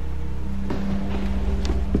disciples?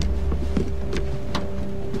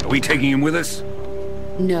 Are we taking him with us?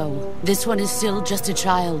 No, this one is still just a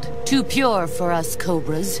child. Too pure for us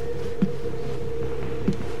Cobras.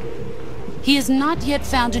 He has not yet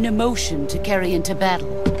found an emotion to carry into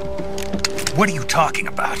battle. What are you talking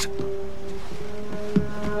about?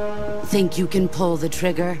 Think you can pull the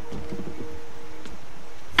trigger?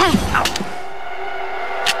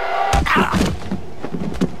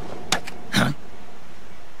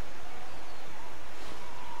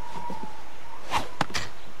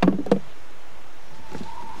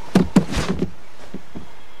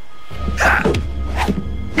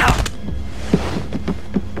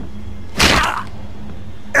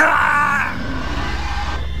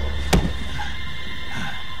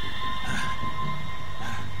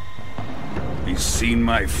 He's seen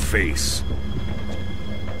my face.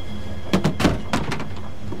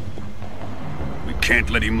 We can't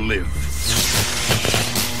let him live.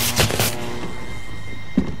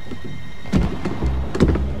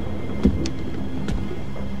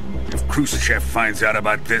 If Khrushchev finds out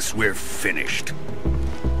about this, we're finished.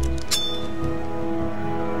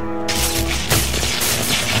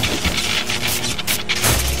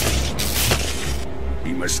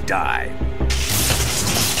 He must die.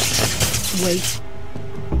 Wait.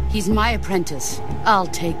 He's my apprentice. I'll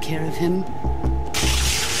take care of him.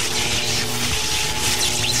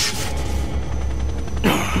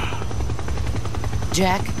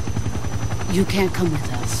 Jack, you can't come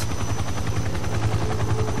with us.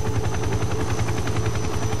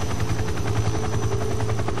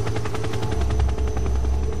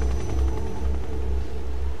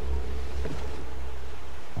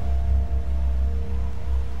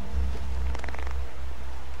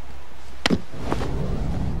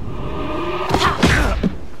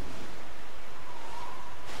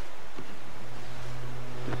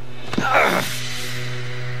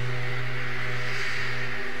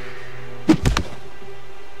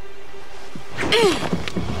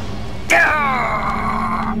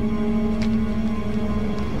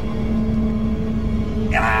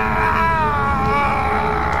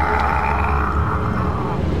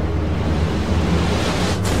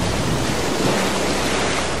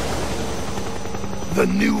 The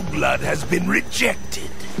new blood has been rejected.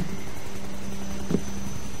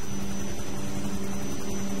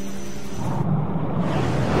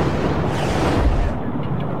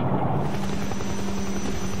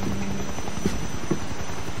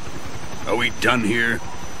 Are we done here?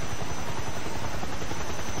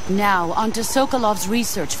 Now, onto Sokolov's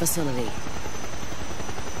research facility.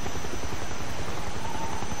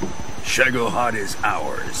 Shagohod is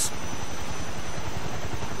ours.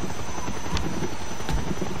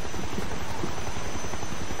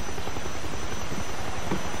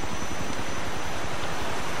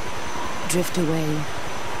 Drift away.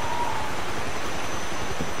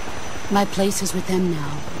 My place is with them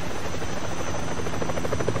now.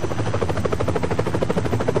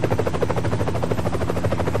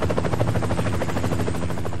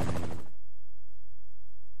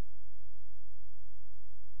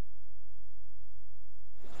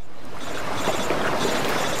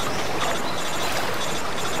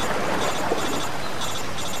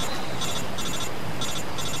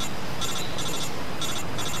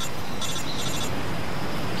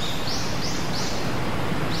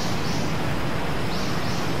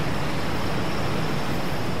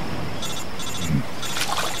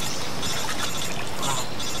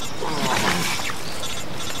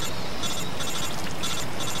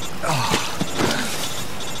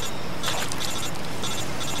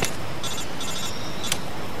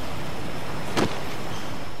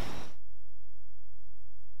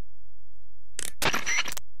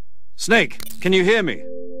 Snake, can you hear me?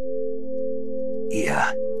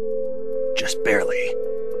 Yeah, just barely.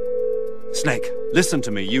 Snake, listen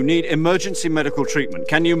to me. You need emergency medical treatment.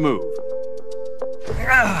 Can you move?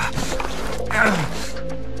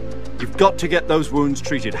 You've got to get those wounds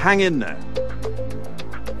treated. Hang in there.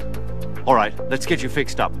 All right, let's get you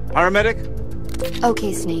fixed up. Paramedic?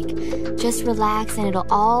 Okay, Snake. Just relax and it'll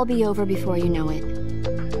all be over before you know it.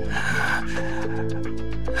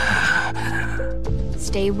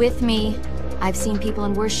 Stay with me. I've seen people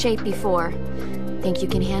in worse shape before. Think you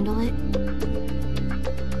can handle it?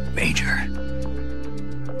 Major.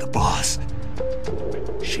 The boss.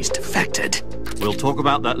 She's defected. We'll talk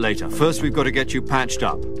about that later. First, we've got to get you patched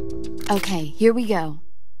up. Okay, here we go.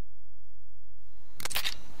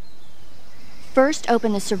 First,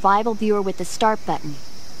 open the survival viewer with the start button.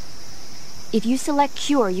 If you select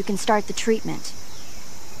cure, you can start the treatment.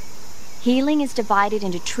 Healing is divided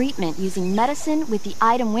into treatment using medicine with the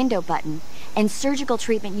item window button and surgical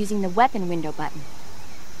treatment using the weapon window button.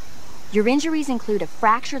 Your injuries include a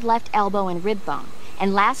fractured left elbow and rib bone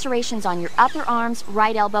and lacerations on your upper arms,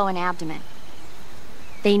 right elbow, and abdomen.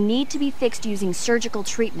 They need to be fixed using surgical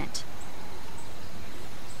treatment.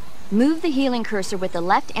 Move the healing cursor with the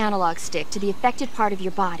left analog stick to the affected part of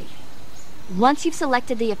your body. Once you've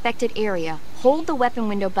selected the affected area, hold the weapon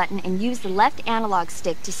window button and use the left analog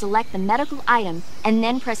stick to select the medical item and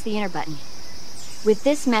then press the enter button. With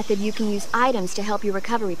this method, you can use items to help your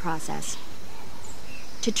recovery process.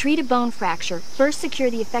 To treat a bone fracture, first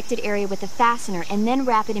secure the affected area with a fastener and then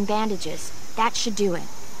wrap it in bandages. That should do it.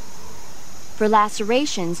 For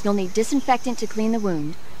lacerations, you'll need disinfectant to clean the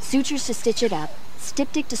wound, sutures to stitch it up,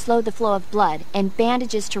 styptic to slow the flow of blood, and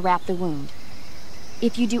bandages to wrap the wound.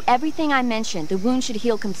 If you do everything I mentioned, the wound should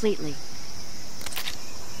heal completely.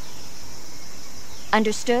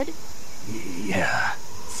 Understood? Yeah.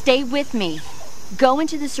 Stay with me. Go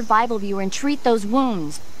into the survival viewer and treat those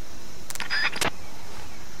wounds.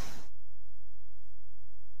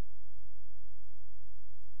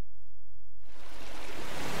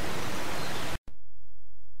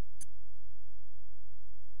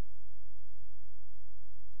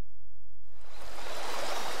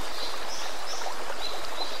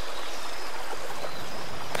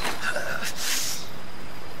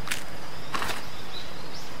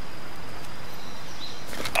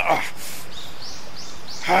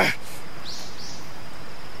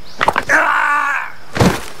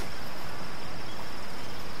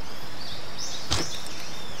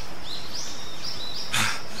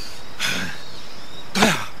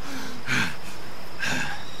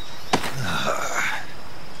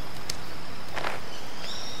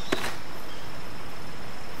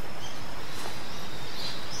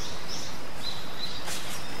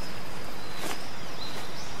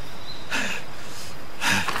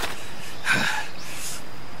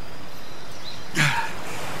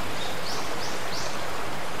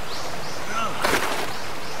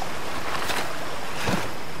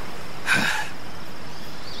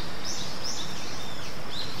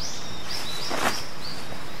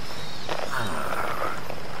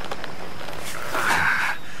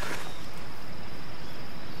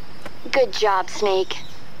 Good job, Snake.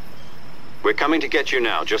 We're coming to get you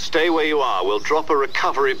now. Just stay where you are. We'll drop a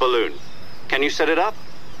recovery balloon. Can you set it up?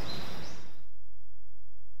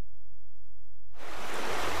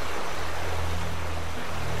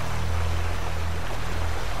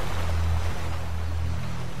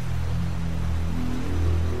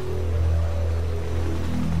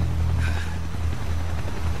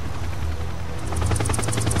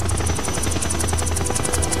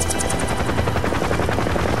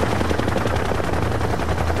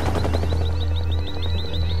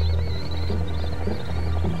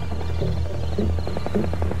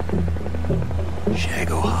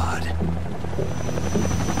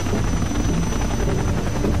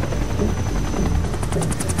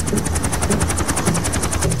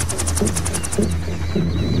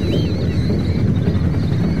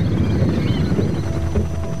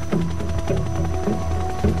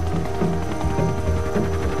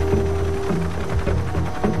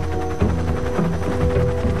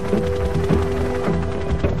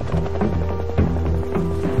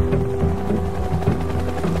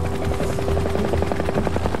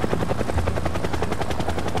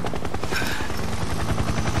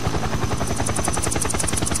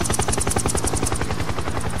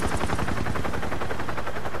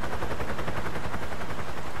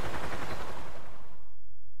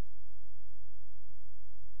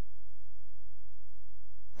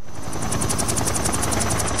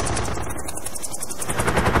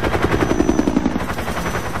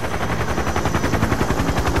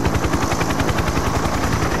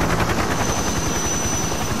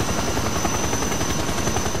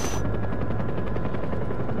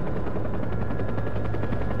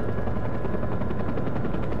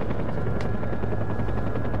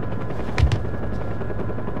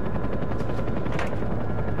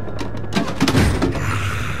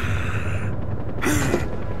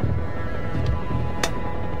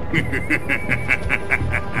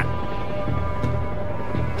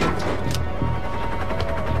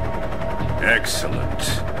 Excellent.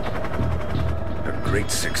 A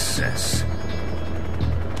great success.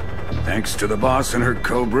 Thanks to the boss and her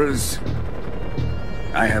cobras,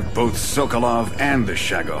 I have both Sokolov and the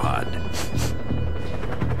Shagohod.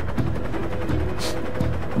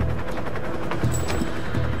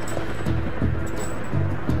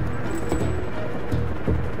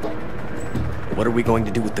 What are we going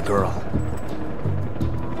to do with the girl?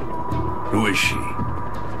 Who is she?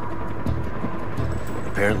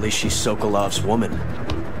 Apparently she's Sokolov's woman.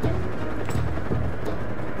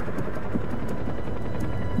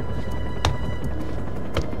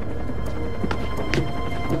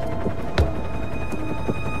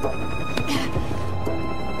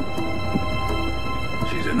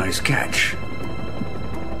 She's a nice catch.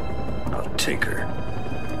 I'll take her.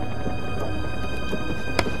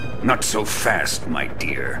 Not so fast, my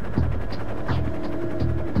dear.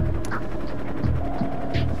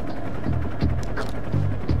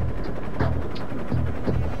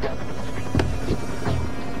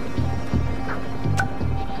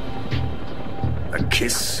 A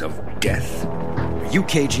kiss of death? Are you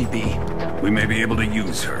KGB? We may be able to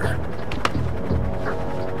use her.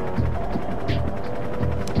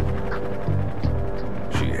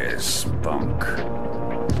 She has spunk.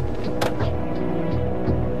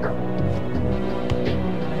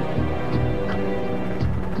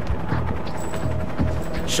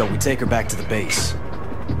 Shall we take her back to the base?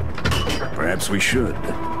 Perhaps we should.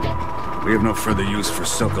 We have no further use for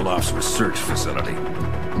Sokolov's research facility.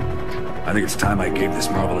 I think it's time I gave this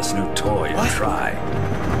marvelous new toy a try.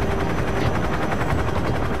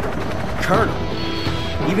 Colonel,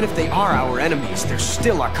 even if they are our enemies, they're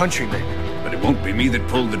still our countrymen. But it won't be me that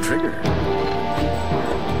pulled the trigger.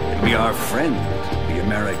 It'll be our friend, the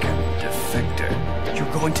American defector. You're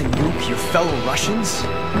going to nuke your fellow Russians?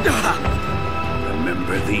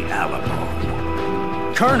 Remember the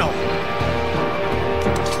Alamo. Colonel!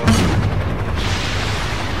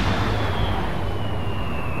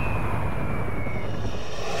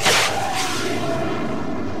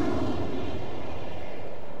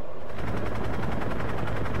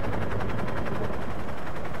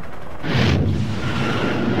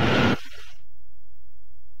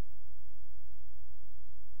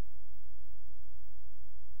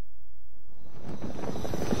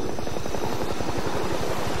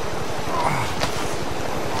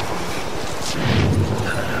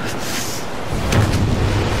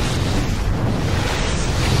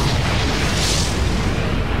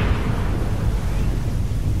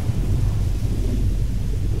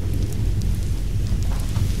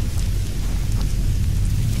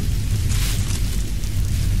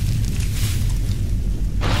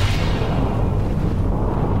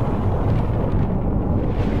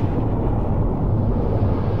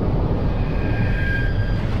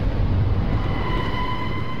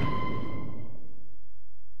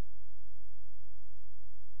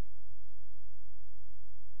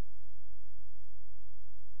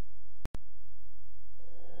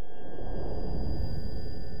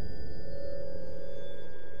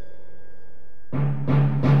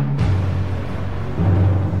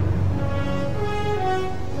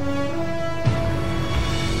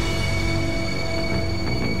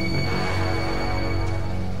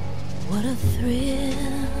 What a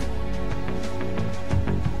thrill,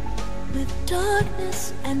 with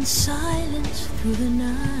darkness and silence through the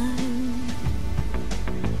night.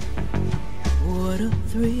 What a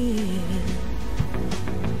thrill,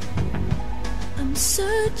 I'm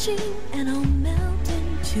searching and I'll melt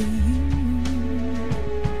into you.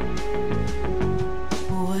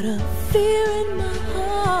 What a fear in my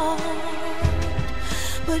heart,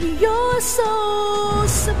 but you're so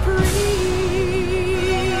supreme.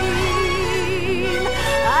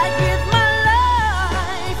 I'd give my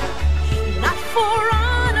life, not for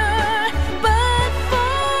honor, but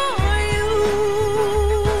for you.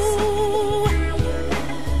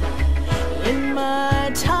 In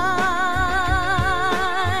my time,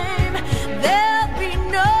 there'll be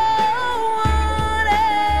no one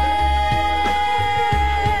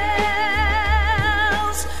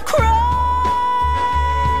else. Crime,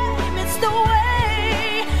 it's the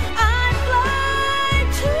way I fly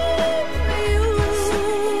to you.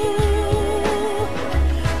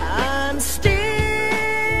 I'm still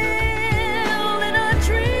in a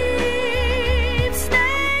dream,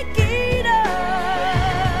 snake eater.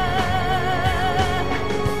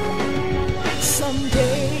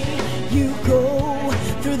 Someday you go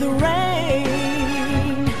through the rain,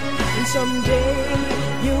 and someday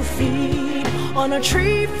you'll feed on a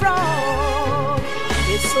tree frog.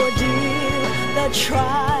 It's ordeal a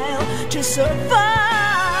trial to survive.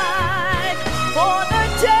 For the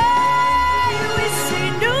day we see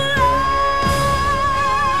new light,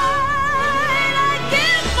 I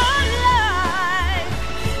give my life,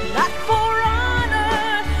 not for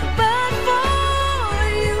honor, but for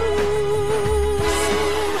you.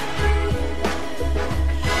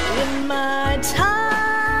 In my time,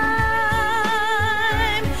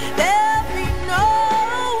 there'll be no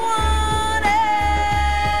one else.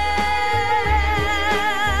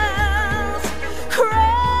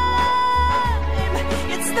 Crime,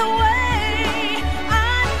 it's the way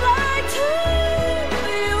I'd like to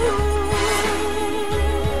you.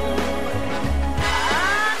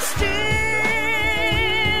 I'm still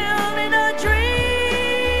in a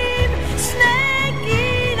dream, snake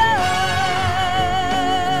eater.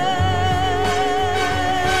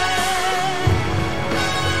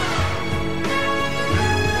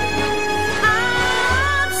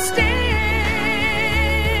 I'm still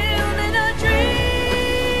in a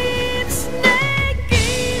dream, snake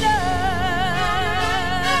eater.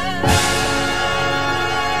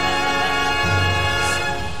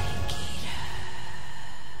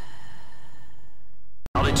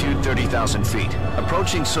 Altitude 30,000 feet.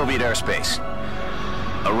 Approaching Soviet airspace.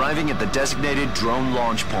 Arriving at the designated drone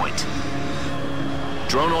launch point.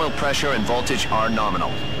 Drone oil pressure and voltage are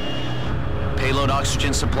nominal. Payload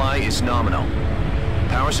oxygen supply is nominal.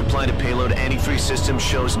 Power supply to payload antifreeze system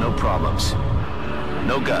shows no problems.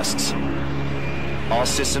 No gusts. All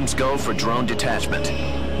systems go for drone detachment.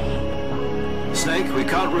 Snake, we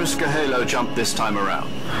can't risk a halo jump this time around.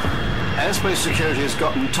 Airspace security has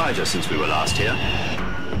gotten tighter since we were last here.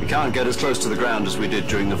 We can't get as close to the ground as we did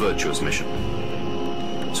during the Virtuous mission.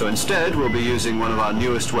 So instead, we'll be using one of our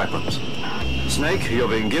newest weapons. Snake, you're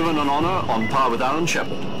being given an honor on par with Alan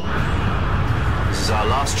Shepard. This is our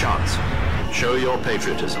last chance. Show your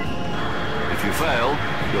patriotism. If you fail,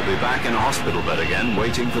 you'll be back in a hospital bed again,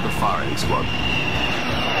 waiting for the firing squad.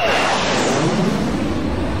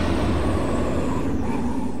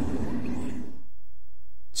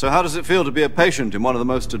 So how does it feel to be a patient in one of the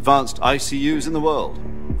most advanced ICUs in the world?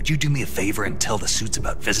 Would you do me a favor and tell the suits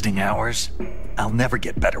about visiting hours? I'll never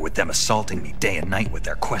get better with them assaulting me day and night with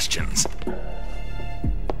their questions.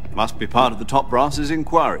 Must be part of the top brass's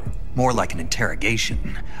inquiry. More like an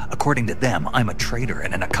interrogation. According to them, I'm a traitor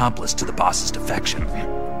and an accomplice to the boss's defection.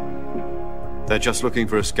 They're just looking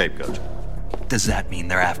for a scapegoat. Does that mean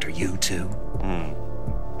they're after you, too?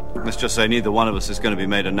 Let's just say neither one of us is going to be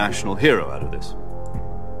made a national hero out of this.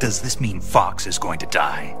 Does this mean Fox is going to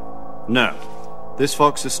die? No. This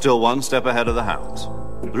fox is still one step ahead of the hounds.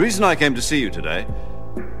 The reason I came to see you today...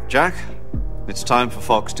 Jack, it's time for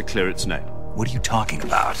Fox to clear its name. What are you talking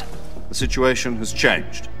about? The situation has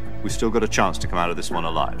changed. We've still got a chance to come out of this one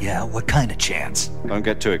alive. Yeah, what kind of chance? Don't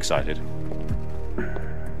get too excited.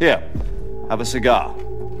 Here, have a cigar.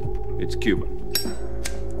 It's Cuban.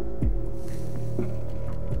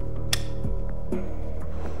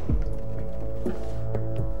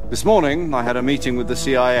 This morning, I had a meeting with the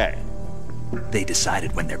CIA. They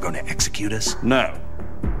decided when they're going to execute us? No.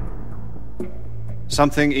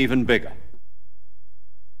 Something even bigger.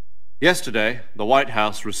 Yesterday, the White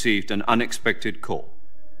House received an unexpected call.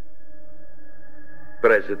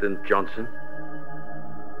 President Johnson?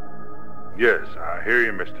 Yes, I hear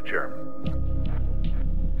you, Mr. Chairman.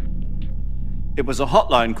 It was a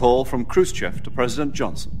hotline call from Khrushchev to President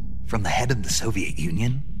Johnson. From the head of the Soviet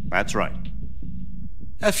Union? That's right.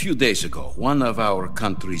 A few days ago, one of our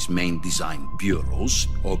country's main design bureaus,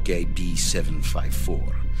 OKB 754,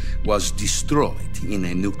 was destroyed in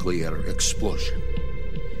a nuclear explosion.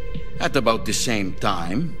 At about the same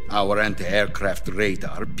time, our anti-aircraft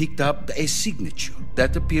radar picked up a signature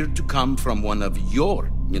that appeared to come from one of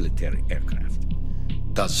your military aircraft.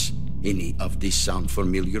 Does any of this sound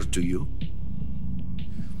familiar to you?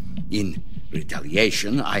 In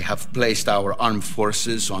retaliation, I have placed our armed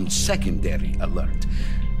forces on secondary alert.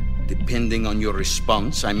 Depending on your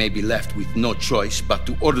response, I may be left with no choice but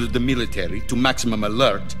to order the military to maximum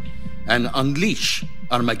alert and unleash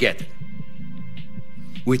Armageddon.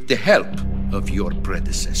 With the help of your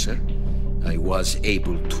predecessor, I was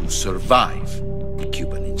able to survive the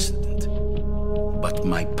Cuban incident. But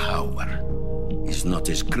my power is not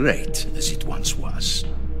as great as it once was.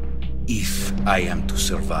 If I am to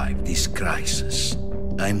survive this crisis,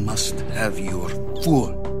 I must have your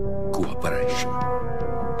full cooperation.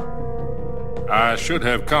 I should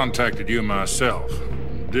have contacted you myself.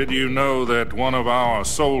 Did you know that one of our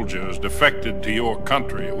soldiers defected to your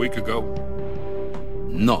country a week ago?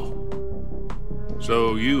 No.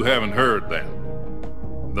 So you haven't heard that?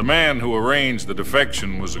 The man who arranged the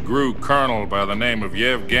defection was a GRU colonel by the name of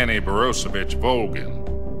Yevgeny Borosovich Volgin.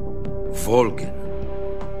 Volgin?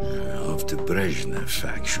 Of the Brezhnev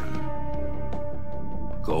faction.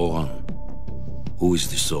 Go on. Who is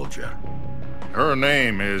the soldier? Her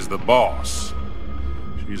name is the Boss.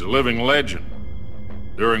 She's a living legend.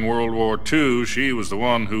 During World War II, she was the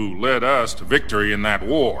one who led us to victory in that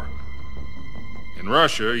war. In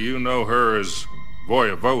Russia, you know her as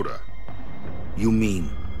Voyevoda. You mean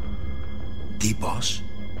the Boss?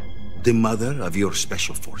 The mother of your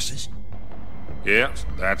special forces? Yes,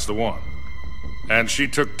 that's the one. And she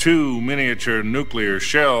took 2 miniature nuclear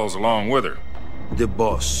shells along with her. The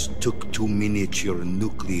Boss took 2 miniature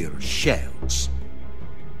nuclear shells?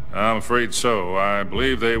 I'm afraid so. I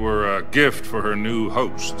believe they were a gift for her new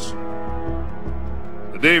hosts.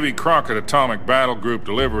 The Davy Crockett Atomic Battle Group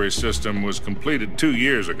delivery system was completed 2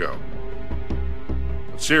 years ago.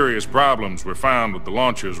 But serious problems were found with the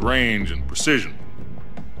launcher's range and precision.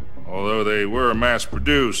 Although they were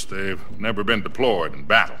mass-produced, they've never been deployed in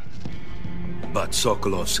battle. But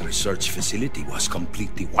Sokolov's research facility was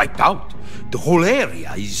completely wiped out. The whole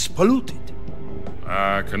area is polluted.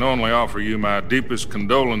 I can only offer you my deepest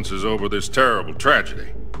condolences over this terrible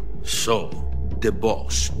tragedy. So, the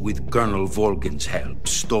Boss, with Colonel Volgin's help,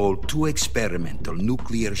 stole 2 experimental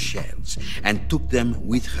nuclear shells and took them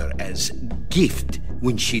with her as gift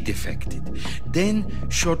when she defected. Then,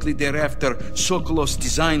 shortly thereafter, Sokolov's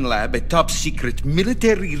design lab, a top-secret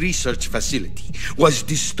military research facility, was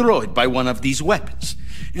destroyed by one of these weapons.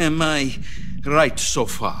 Am I right so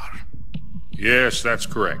far? Yes, that's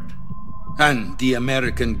correct. And the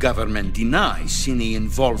American government denies any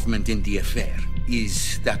involvement in the affair.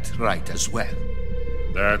 Is that right as well?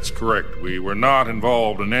 That's correct. We were not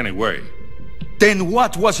involved in any way. Then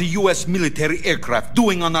what was a U.S. military aircraft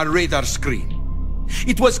doing on our radar screen?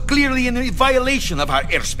 It was clearly in violation of our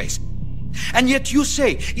airspace. And yet you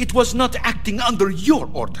say it was not acting under your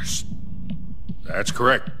orders. That's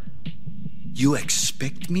correct. You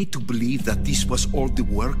expect me to believe that this was all the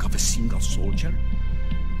work of a single soldier?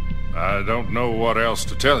 I don't know what else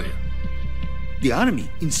to tell you. The army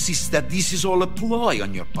insists that this is all a ploy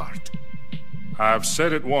on your part. I've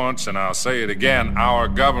said it once and I'll say it again. Our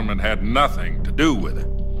government had nothing to do with it.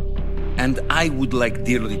 And I would like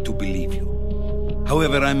dearly to believe you.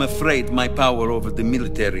 However, I'm afraid my power over the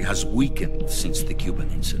military has weakened since the Cuban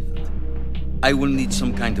incident. I will need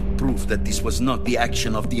some kind of proof that this was not the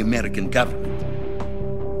action of the American government.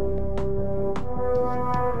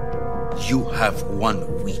 You have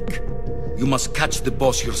 1 week. You must catch the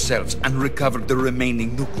Boss yourselves and recover the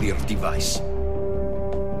remaining nuclear device.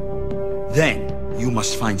 Then, you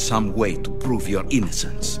must find some way to prove your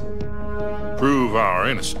innocence. Prove our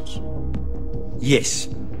innocence? Yes,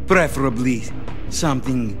 preferably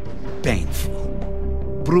something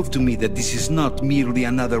painful. Prove to me that this is not merely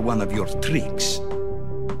another one of your tricks.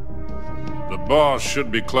 The Boss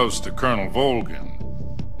should be close to Colonel Volgin.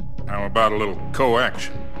 How about a little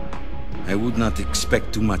coaction? I would not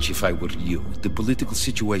expect too much if I were you. The political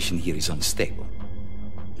situation here is unstable.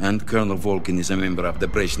 And Colonel Volgin is a member of the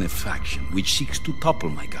Brezhnev faction, which seeks to topple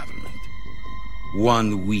my government.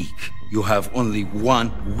 1 week. You have only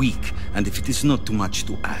 1 week. And if it is not too much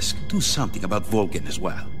to ask, do something about Volgin as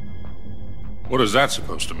well. What is that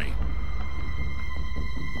supposed to mean?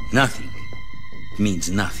 Nothing. It means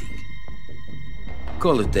nothing.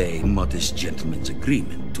 Call it a modest gentleman's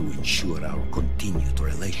agreement to ensure our continued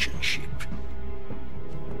relationship.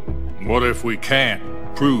 What if we can't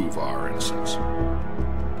prove our innocence?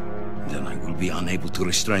 Then I will be unable to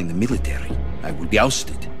restrain the military. I will be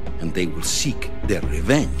ousted, and they will seek their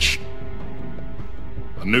revenge.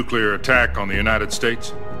 A nuclear attack on the United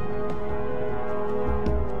States?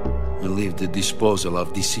 I leave the disposal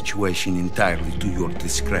of this situation entirely to your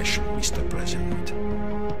discretion, Mr. President.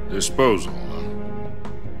 Disposal?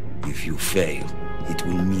 If you fail, it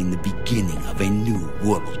will mean the beginning of a new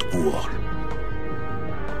world war.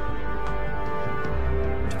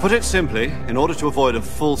 To put it simply, in order to avoid a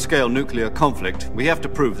full-scale nuclear conflict, we have to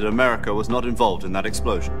prove that America was not involved in that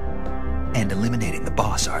explosion. And eliminating the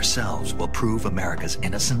Boss ourselves will prove America's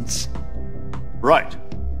innocence? Right.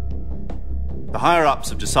 The higher-ups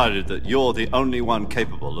have decided that you're the only one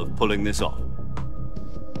capable of pulling this off.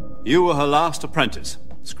 You were her last apprentice.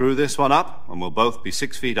 Screw this one up, and we'll both be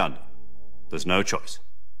 6 feet under. There's no choice.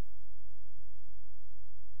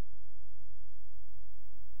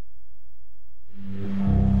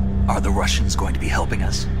 Are the Russians going to be helping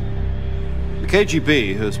us? The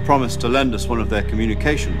KGB has promised to lend us one of their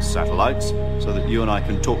communications satellites so that you and I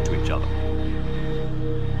can talk to each other.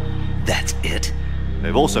 That's it?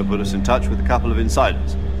 They've also put us in touch with a couple of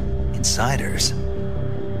insiders. Insiders?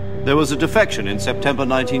 There was a defection in September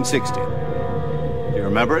 1960. Do you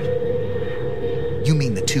remember it? You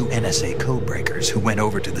mean the two NSA codebreakers who went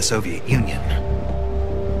over to the Soviet Union?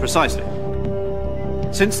 Precisely.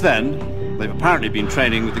 Since then, they've apparently been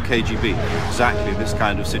training with the KGB for exactly this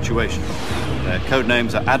kind of situation. Their code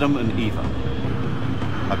names are Adam and Eva.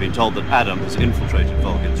 I've been told that Adam has infiltrated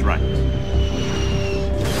Volgin's ranks.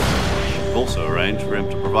 We've also arranged for him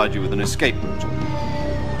to provide you with an escape route.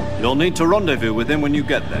 You'll need to rendezvous with him when you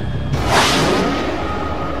get there.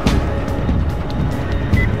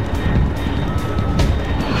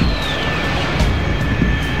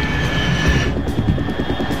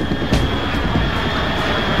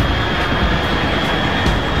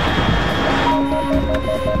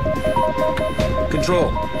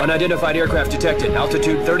 Control. Unidentified aircraft detected.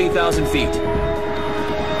 Altitude 30,000 feet.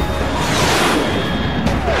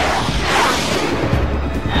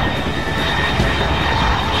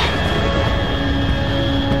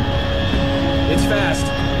 It's fast.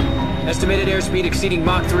 Estimated airspeed exceeding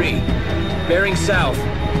Mach 3. Bearing south.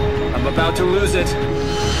 I'm about to lose it.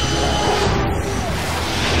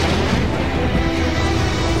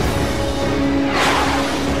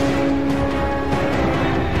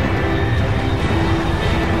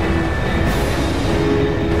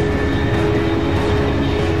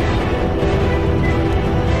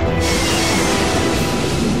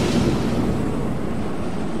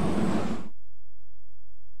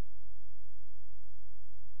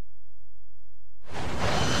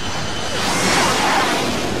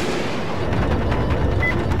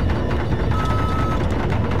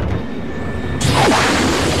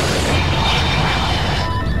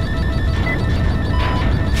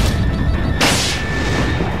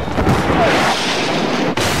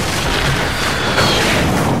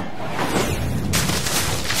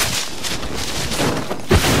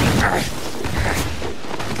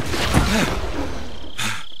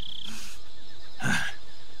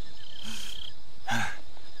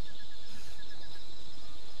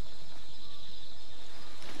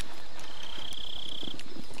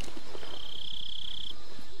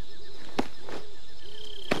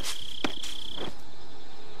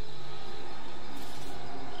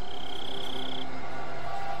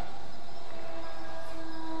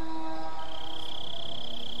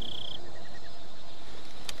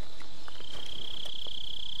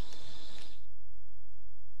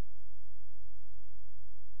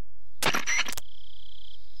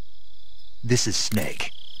 This is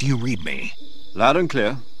Snake. Do you read me? Loud and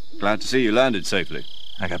clear. Glad to see you landed safely.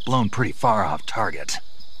 I got blown pretty far off target.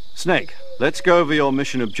 Snake, let's go over your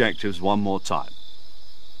mission objectives one more time.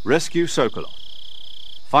 Rescue Sokolov.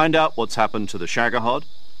 Find out what's happened to the Shagohod,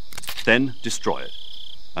 then destroy it.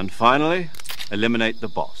 And finally, eliminate the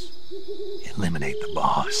boss. Eliminate the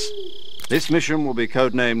boss? This mission will be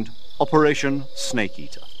codenamed Operation Snake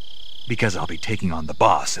Eater. Because I'll be taking on the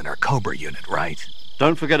boss in our Cobra unit, right?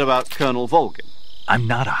 Don't forget about Colonel Volgin. I'm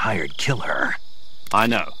not a hired killer. I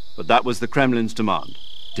know, but that was the Kremlin's demand.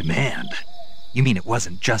 Demand? You mean it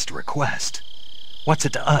wasn't just a request? What's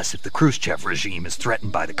it to us if the Khrushchev regime is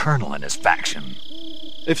threatened by the Colonel and his faction?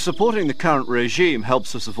 If supporting the current regime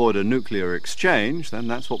helps us avoid a nuclear exchange, then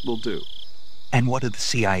that's what we'll do. And what are the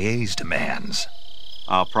CIA's demands?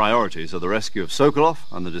 Our priorities are the rescue of Sokolov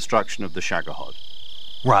and the destruction of the Shagohod.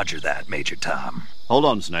 Roger that, Major Tom. Hold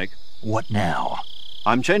on, Snake. What now?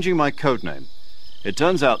 I'm changing my codename. It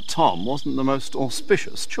turns out Tom wasn't the most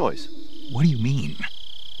auspicious choice. What do you mean?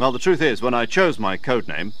 Well, the truth is, when I chose my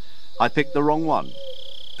codename, I picked the wrong one.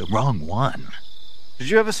 The wrong one? Did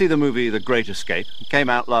you ever see the movie The Great Escape? It came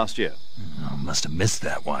out last year. Oh, must have missed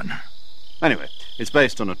that one. Anyway, it's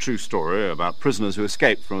based on a true story about prisoners who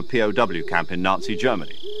escaped from a POW camp in Nazi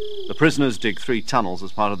Germany. The prisoners dig 3 tunnels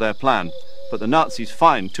as part of their plan, but the Nazis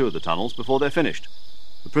find 2 of the tunnels before they're finished.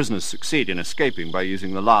 The prisoners succeed in escaping by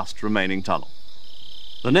using the last remaining tunnel.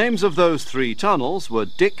 The names of those 3 tunnels were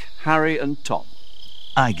Dick, Harry, and Tom.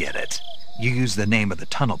 I get it. You used the name of the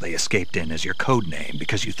tunnel they escaped in as your code name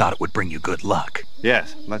because you thought it would bring you good luck.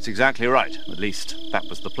 Yes, that's exactly right. At least, that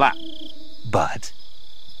was the plan. But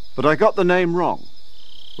I got the name wrong.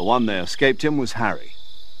 The one they escaped in was Harry.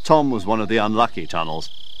 Tom was one of the unlucky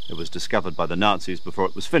tunnels. It was discovered by the Nazis before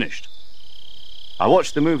it was finished. I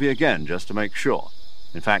watched the movie again just to make sure.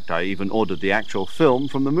 In fact, I even ordered the actual film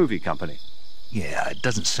from the movie company. Yeah, it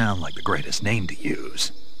doesn't sound like the greatest name to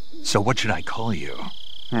use. So what should I call you?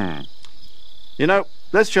 You know,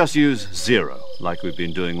 let's just use Zero, like we've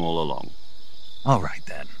been doing all along. All right,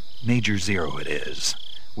 then. Major Zero it is.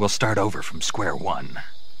 We'll start over from square one.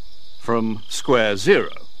 From square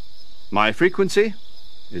zero. My frequency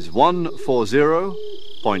is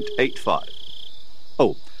 140.85.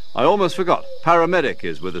 Oh, I almost forgot. Paramedic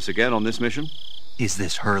is with us again on this mission. Is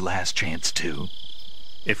this her last chance, too?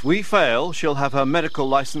 If we fail, she'll have her medical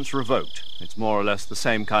license revoked. It's more or less the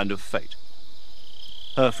same kind of fate.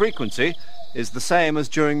 Her frequency is the same as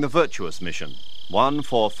during the Virtuous mission,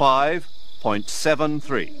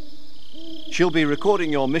 145.73. She'll be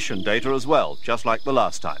recording your mission data as well, just like the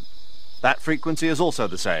last time. That frequency is also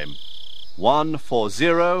the same,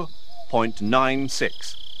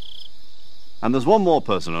 140.96. And there's one more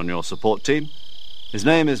person on your support team. His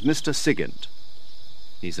name is Mr. Sigint.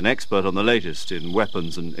 He's an expert on the latest in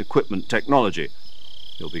weapons and equipment technology.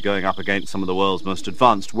 You'll be going up against some of the world's most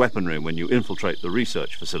advanced weaponry when you infiltrate the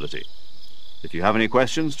research facility. If you have any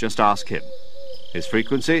questions, just ask him. His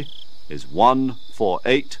frequency is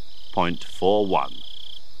 148.41.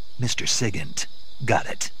 Mr. Sigint. Got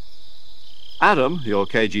it. Adam, your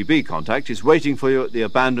KGB contact, is waiting for you at the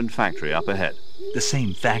abandoned factory up ahead. The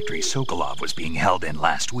same factory Sokolov was being held in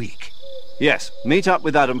last week. Yes, meet up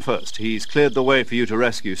with Adam first. He's cleared the way for you to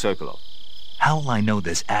rescue Sokolov. How'll I know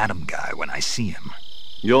this Adam guy when I see him?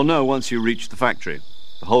 You'll know once you reach the factory.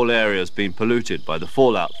 The whole area's been polluted by the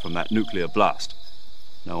fallout from that nuclear blast.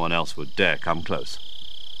 No one else would dare come close.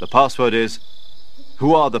 The password is,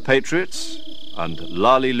 "Who are the Patriots?" and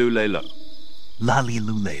 "Lali Lule Lo." Lali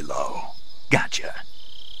Lule Lo. Gotcha.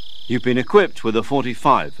 You've been equipped with a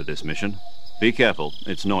 45 for this mission. Be careful,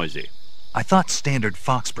 it's noisy. I thought standard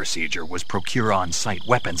Fox procedure was procure on-site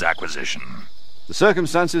weapons acquisition. The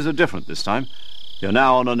circumstances are different this time. You're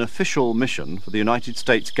now on an official mission for the United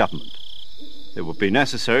States government. It would be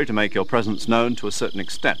necessary to make your presence known to a certain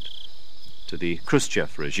extent, to the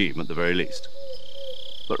Khrushchev regime at the very least.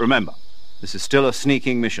 But remember, this is still a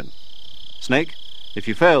sneaking mission. Snake, if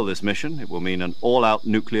you fail this mission, it will mean an all-out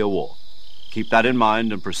nuclear war. Keep that in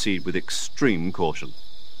mind and proceed with extreme caution.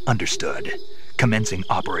 Understood. Commencing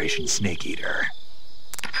Operation Snake Eater.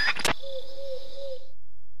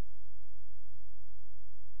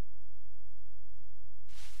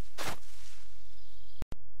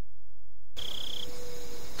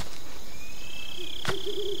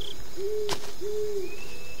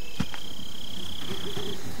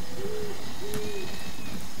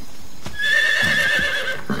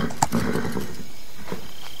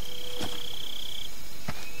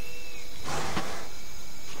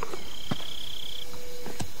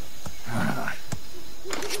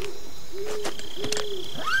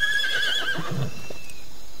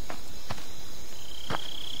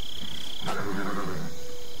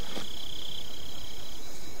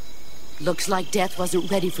 Looks like death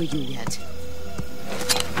wasn't ready for you yet.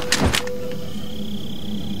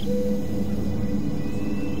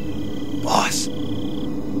 Boss.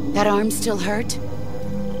 That arm still hurt?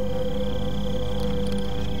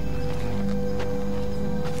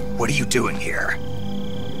 What are you doing here?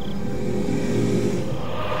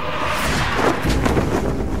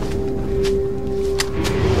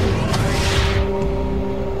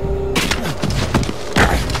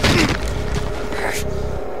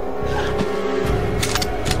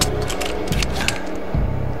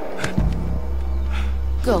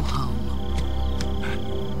 Go home.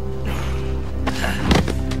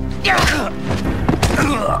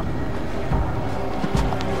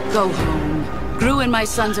 Go home. Gru and my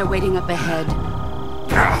sons are waiting up ahead.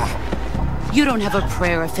 You don't have a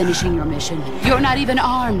prayer of finishing your mission. You're not even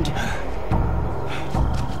armed.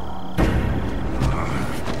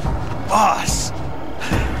 Boss!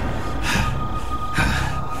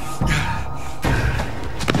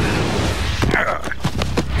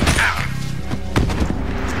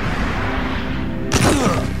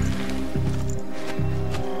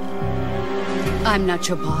 I'm not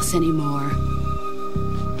your boss anymore.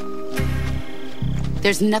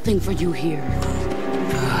 There's nothing for you here.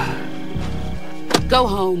 Go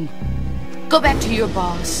home. Go back to your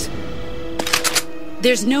boss.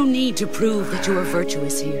 There's no need to prove that you are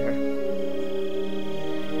virtuous here.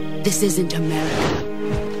 This isn't America.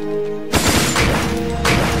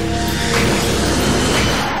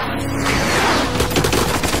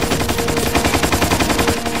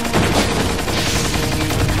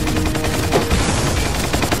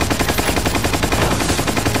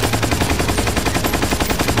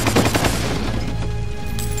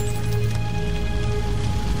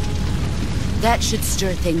 That should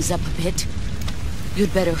stir things up a bit.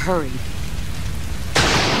 You'd better hurry.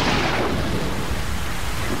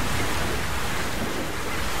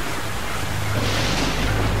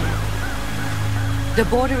 The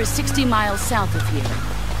border is 60 miles south of here.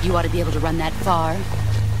 You ought to be able to run that far.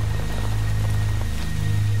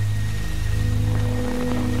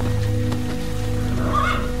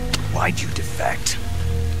 Why'd you defect?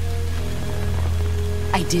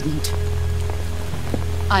 I didn't.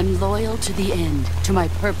 I'm loyal to the end, to my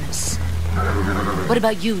purpose. What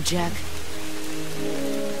about you, Jack?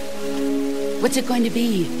 What's it going to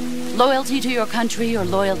be? Loyalty to your country or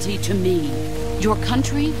loyalty to me? Your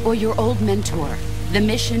country or your old mentor? The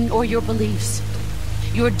mission or your beliefs?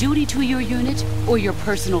 Your duty to your unit or your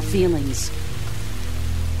personal feelings?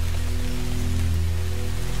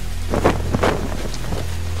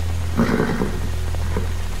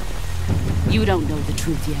 You don't know the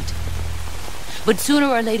truth yet. But sooner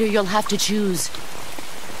or later you'll have to choose.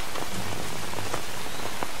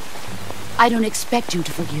 I don't expect you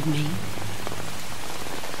to forgive me.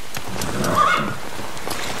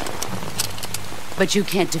 But you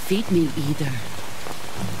can't defeat me either.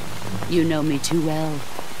 You know me too well.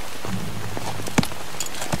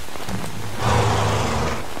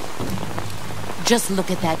 Just look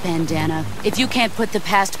at that bandana. If you can't put the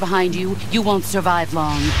past behind you, you won't survive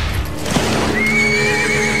long.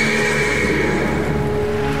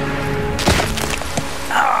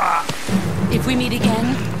 If we meet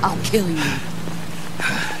again, I'll kill you.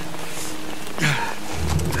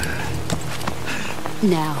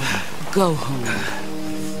 Now, go home.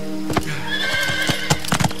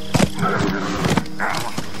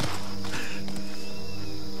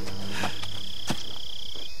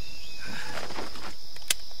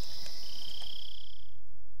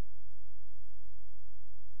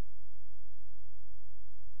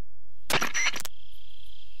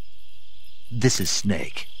 This is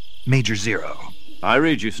Snake. Major Zero. I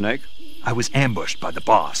read you, Snake. I was ambushed by the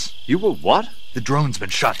boss. You were what? The drone's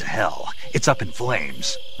been shot to hell. It's up in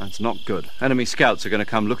flames. That's not good. Enemy scouts are going to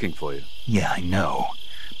come looking for you. Yeah, I know.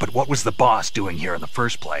 But what was the boss doing here in the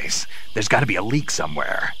first place? There's got to be a leak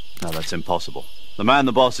somewhere. No, that's impossible. The man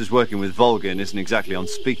the boss is working with, Volgin, isn't exactly on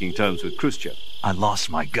speaking terms with Khrushchev. I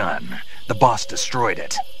lost my gun. The boss destroyed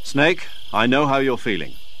it. Snake, I know how you're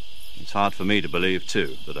feeling. It's hard for me to believe,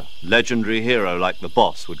 too, that a legendary hero like the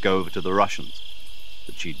boss would go over to the Russians.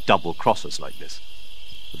 That she'd double-cross us like this.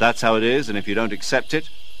 But that's how it is, and if you don't accept it,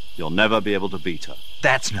 you'll never be able to beat her.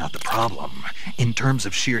 That's not the problem. In terms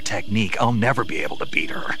of sheer technique, I'll never be able to beat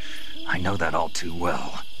her. I know that all too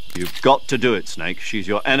well. You've got to do it, Snake. She's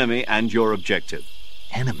your enemy and your objective.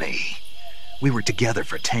 Enemy? We were together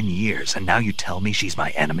for 10 years, and now you tell me she's my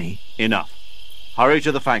enemy? Enough. Hurry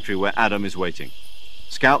to the factory where Adam is waiting.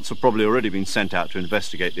 Scouts have probably already been sent out to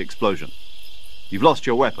investigate the explosion. You've lost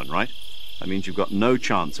your weapon, right? That means you've got no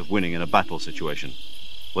chance of winning in a battle situation.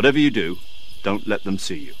 Whatever you do, don't let them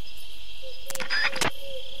see you.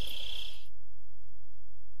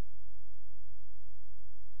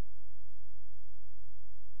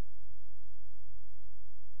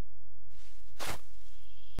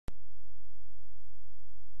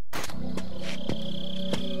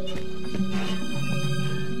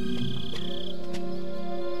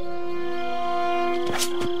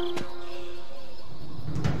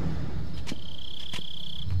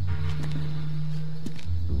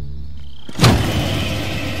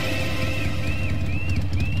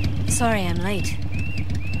 Sorry I'm late.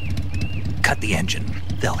 Cut the engine.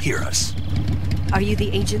 They'll hear us. Are you the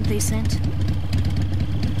agent they sent?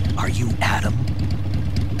 Are you Adam?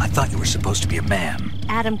 I thought you were supposed to be a man.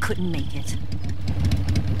 Adam couldn't make it.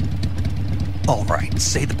 All right,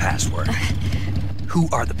 say the password. Who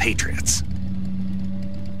are the Patriots?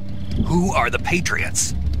 Who are the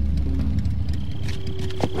Patriots?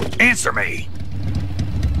 Answer me!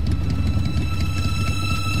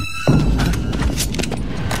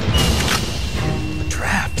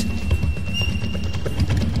 Trapped.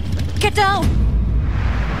 Get down!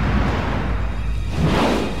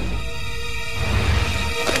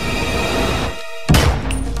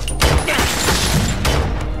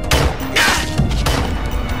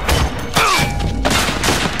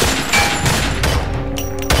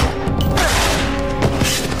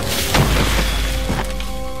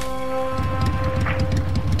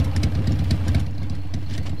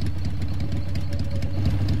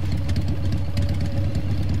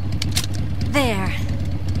 There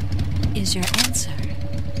is your answer.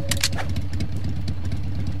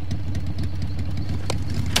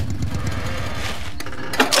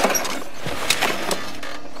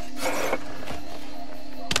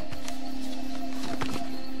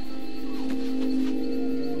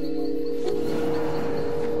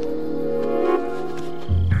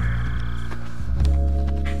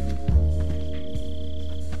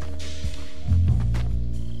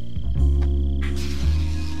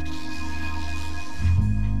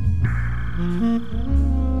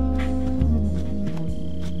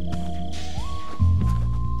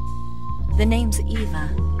 The name's Eva.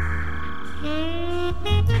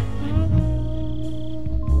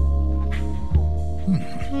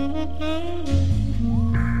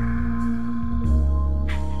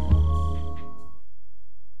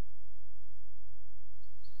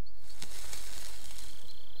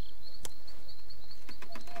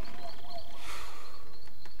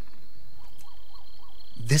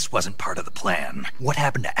 This wasn't part of the plan. What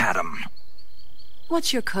happened to Adam?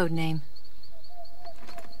 What's your code name?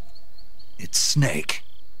 It's Snake.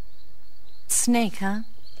 Snake, huh?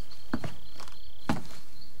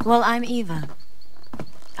 Well, I'm Eva.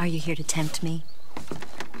 Are you here to tempt me?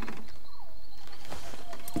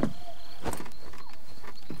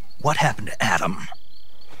 What happened to Adam?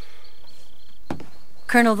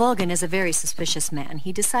 Colonel Volgan is a very suspicious man.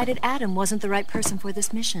 He decided Adam wasn't the right person for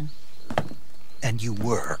this mission. And you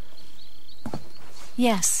were?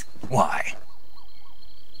 Yes. Why?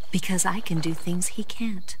 Because I can do things he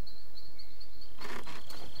can't.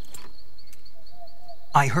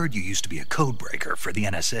 I heard you used to be a codebreaker for the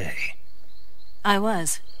NSA. I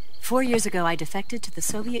was. 4 years ago, I defected to the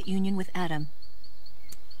Soviet Union with Adam.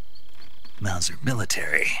 Mauser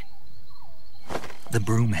military. The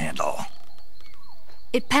broom handle.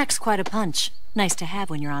 It packs quite a punch. Nice to have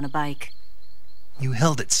when you're on a bike. You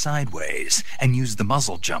held it sideways and used the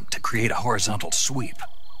muzzle jump to create a horizontal sweep.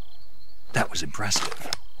 That was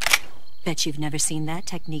impressive. Bet you've never seen that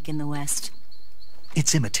technique in the West.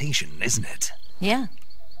 It's imitation, isn't it? Yeah.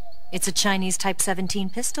 It's a Chinese Type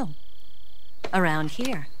 17 pistol. Around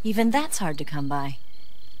here, even that's hard to come by.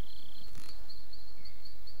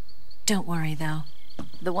 Don't worry, though.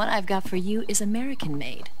 The one I've got for you is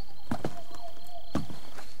American-made.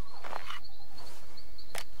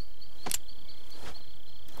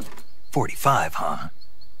 .45, huh?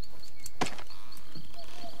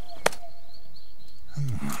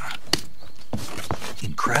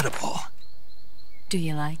 Incredible. Do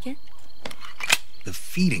you like it? The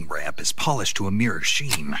feeding ramp is polished to a mirror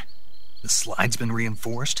sheen. The slide's been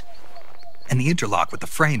reinforced, and the interlock with the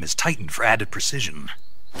frame is tightened for added precision.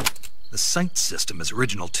 The sight system is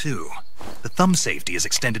original too. The thumb safety is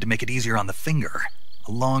extended to make it easier on the finger.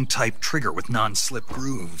 A long type trigger with non-slip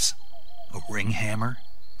grooves. A ring hammer.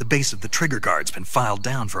 The base of the trigger guard's been filed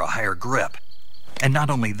down for a higher grip. And not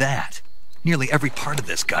only that, nearly every part of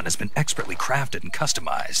this gun has been expertly crafted and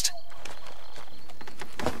customized.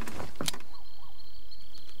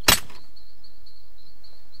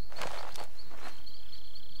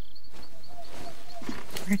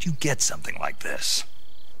 Where'd you get something like this?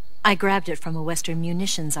 I grabbed it from a Western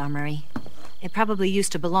munitions armory. It probably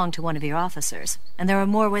used to belong to one of your officers, and there are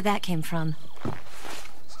more where that came from.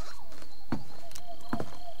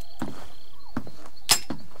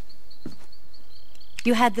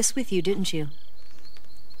 You had this with you, didn't you?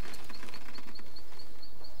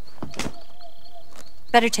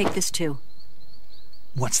 Better take this too.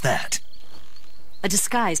 What's that? A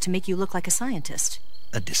disguise to make you look like a scientist.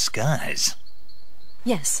 A disguise?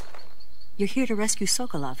 Yes. You're here to rescue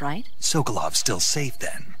Sokolov, right? Sokolov's still safe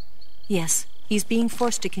then? Yes. He's being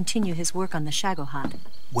forced to continue his work on the Shagohod.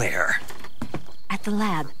 Where? At the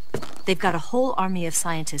lab. They've got a whole army of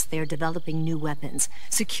scientists there developing new weapons.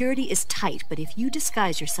 Security is tight, but if you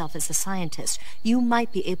disguise yourself as a scientist, you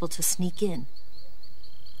might be able to sneak in.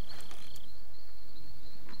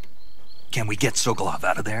 Can we get Sokolov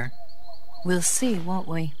out of there? We'll see, won't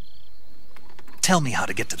we? Tell me how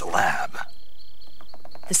to get to the lab.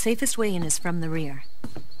 The safest way in is from the rear.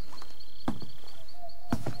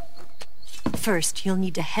 First, you'll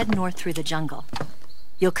need to head north through the jungle.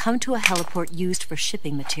 You'll come to a heliport used for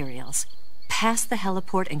shipping materials. Pass the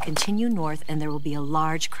heliport and continue north, and there will be a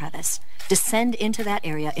large crevice. Descend into that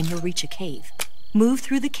area and you'll reach a cave. Move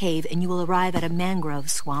through the cave and you will arrive at a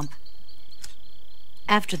mangrove swamp.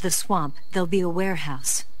 After the swamp, there'll be a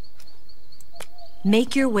warehouse.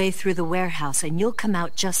 Make your way through the warehouse and you'll come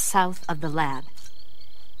out just south of the lab.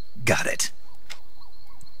 Got it.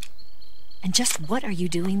 And just what are you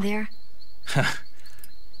doing there?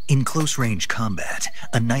 In close-range combat,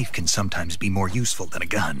 a knife can sometimes be more useful than a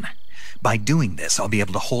gun. By doing this, I'll be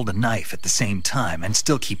able to hold a knife at the same time and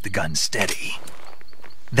still keep the gun steady.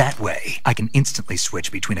 That way, I can instantly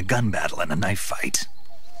switch between a gun battle and a knife fight.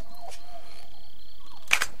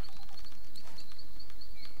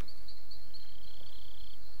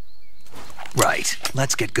 Right,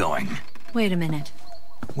 let's get going. Wait a minute.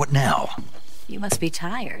 What now? You must be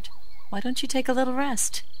tired. Why don't you take a little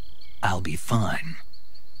rest? I'll be fine.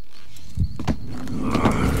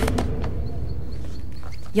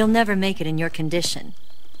 You'll never make it in your condition.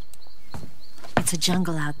 It's a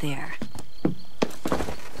jungle out there.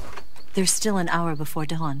 There's still an hour before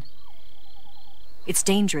dawn. It's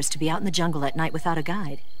dangerous to be out in the jungle at night without a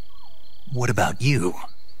guide. What about you?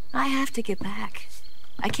 I have to get back.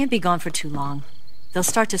 I can't be gone for too long. They'll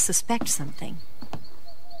start to suspect something.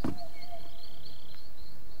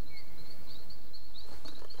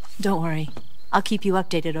 Don't worry. I'll keep you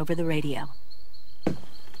updated over the radio.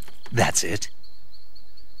 That's it?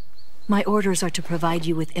 My orders are to provide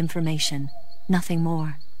you with information. Nothing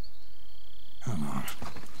more.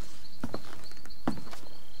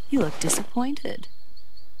 You look disappointed.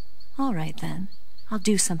 All right, then. I'll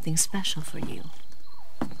do something special for you.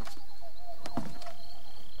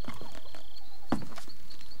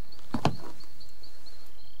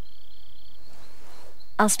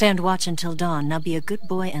 I'll stand watch until dawn. Now be a good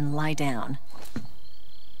boy and lie down.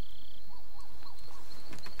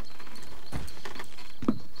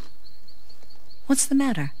 What's the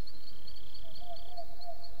matter?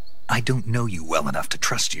 I don't know you well enough to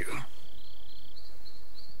trust you.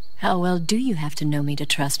 How well do you have to know me to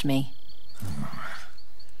trust me?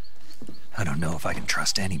 I don't know if I can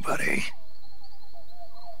trust anybody.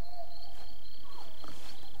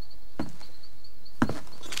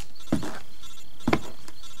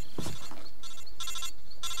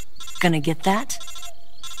 Gonna get that?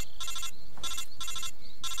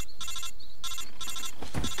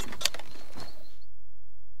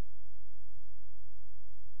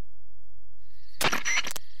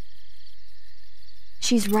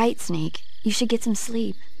 She's right, Snake. You should get some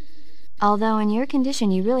sleep. Although in your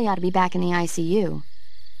condition, you really ought to be back in the ICU.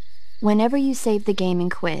 Whenever you save the game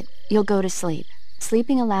and quit, you'll go to sleep.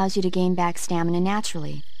 Sleeping allows you to gain back stamina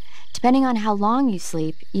naturally. Depending on how long you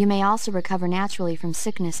sleep, you may also recover naturally from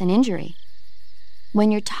sickness and injury.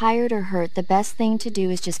 When you're tired or hurt, the best thing to do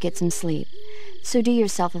is just get some sleep. So do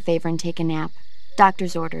yourself a favor and take a nap.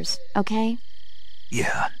 Doctor's orders, okay?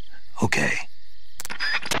 Yeah, okay.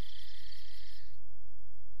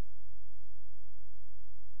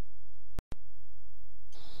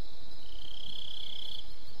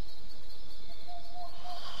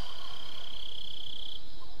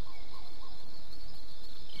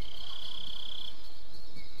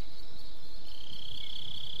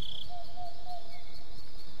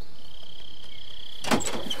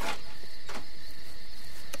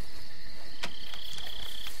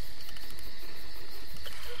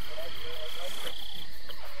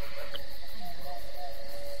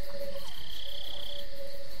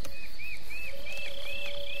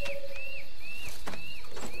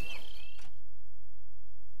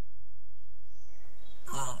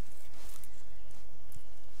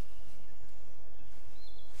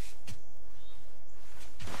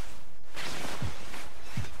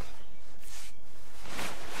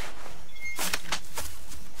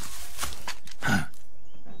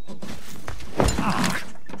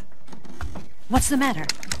 What's the matter?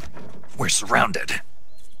 We're surrounded.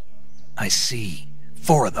 I see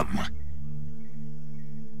 4 of them.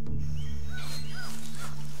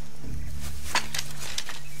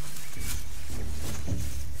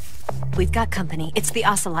 We've got company. It's the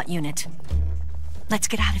Ocelot unit. Let's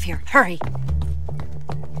get out of here. Hurry!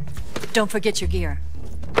 Don't forget your gear.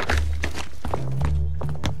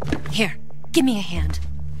 Here, give me a hand.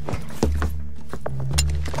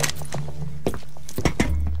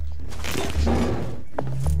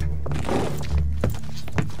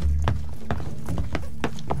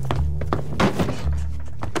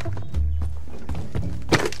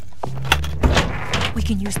 We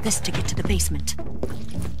can use this to get to the basement.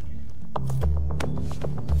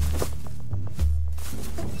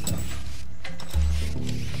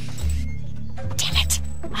 Damn it!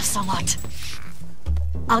 Ocelot!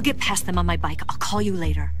 I'll get past them on my bike. I'll call you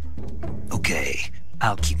later. Okay,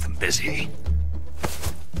 I'll keep them busy.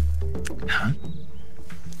 Huh?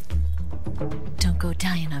 Don't go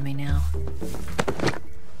dying on me now.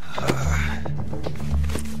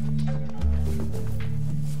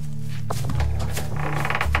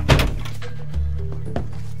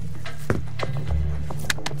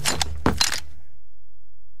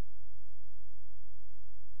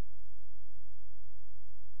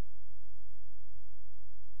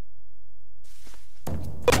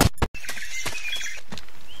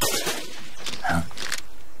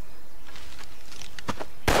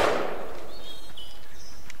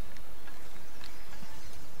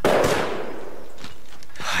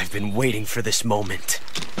 I've been waiting for this moment.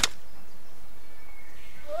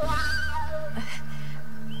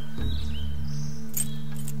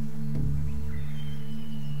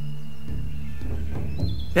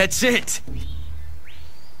 That's it!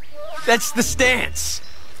 That's the stance!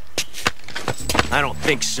 I don't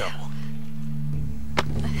think so.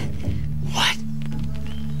 What?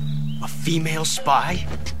 A female spy?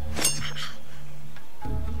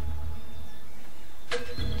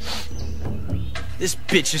 This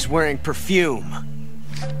bitch is wearing perfume.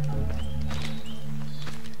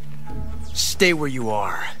 Stay where you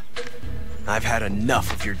are. I've had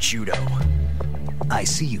enough of your judo. I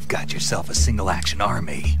see you've got yourself a single-action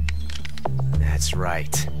army. That's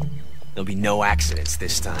right. There'll be no accidents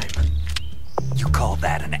this time. You call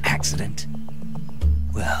that an accident?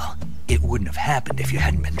 Well, it It wouldn't have happened if you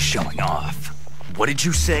hadn't been showing off. What did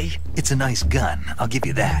you say? It's a nice gun, I'll give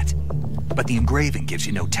you that. But the engraving gives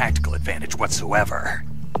you no tactical advantage whatsoever.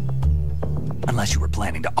 Unless you were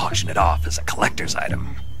planning to auction it off as a collector's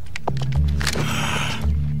item.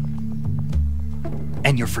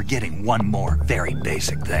 And you're forgetting one more very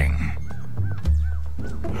basic thing.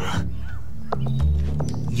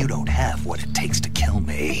 You don't have what it takes to kill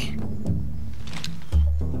me.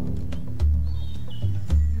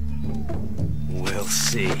 We'll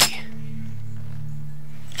see.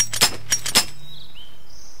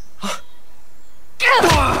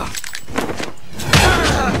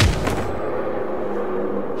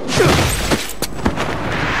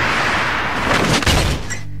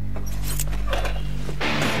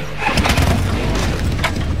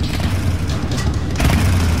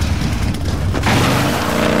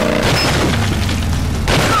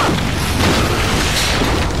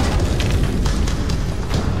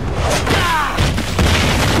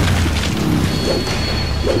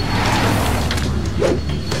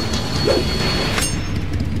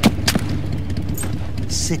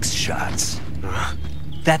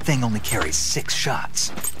 That thing only carries 6 shots.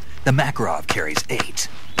 The Makarov carries 8.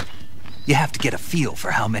 You have to get a feel for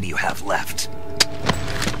how many you have left.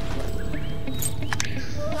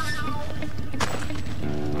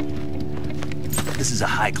 This is a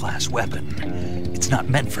high-class weapon. It's not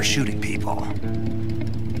meant for shooting people.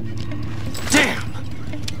 Damn!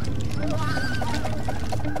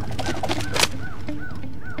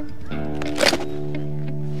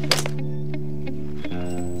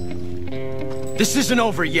 This isn't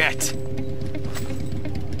over yet.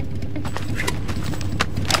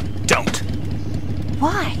 Don't.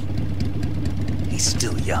 Why? He's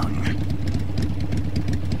still young.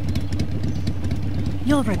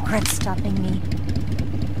 You'll regret stopping me.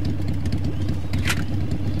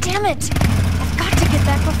 Damn it! I've got to get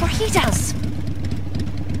back before he does.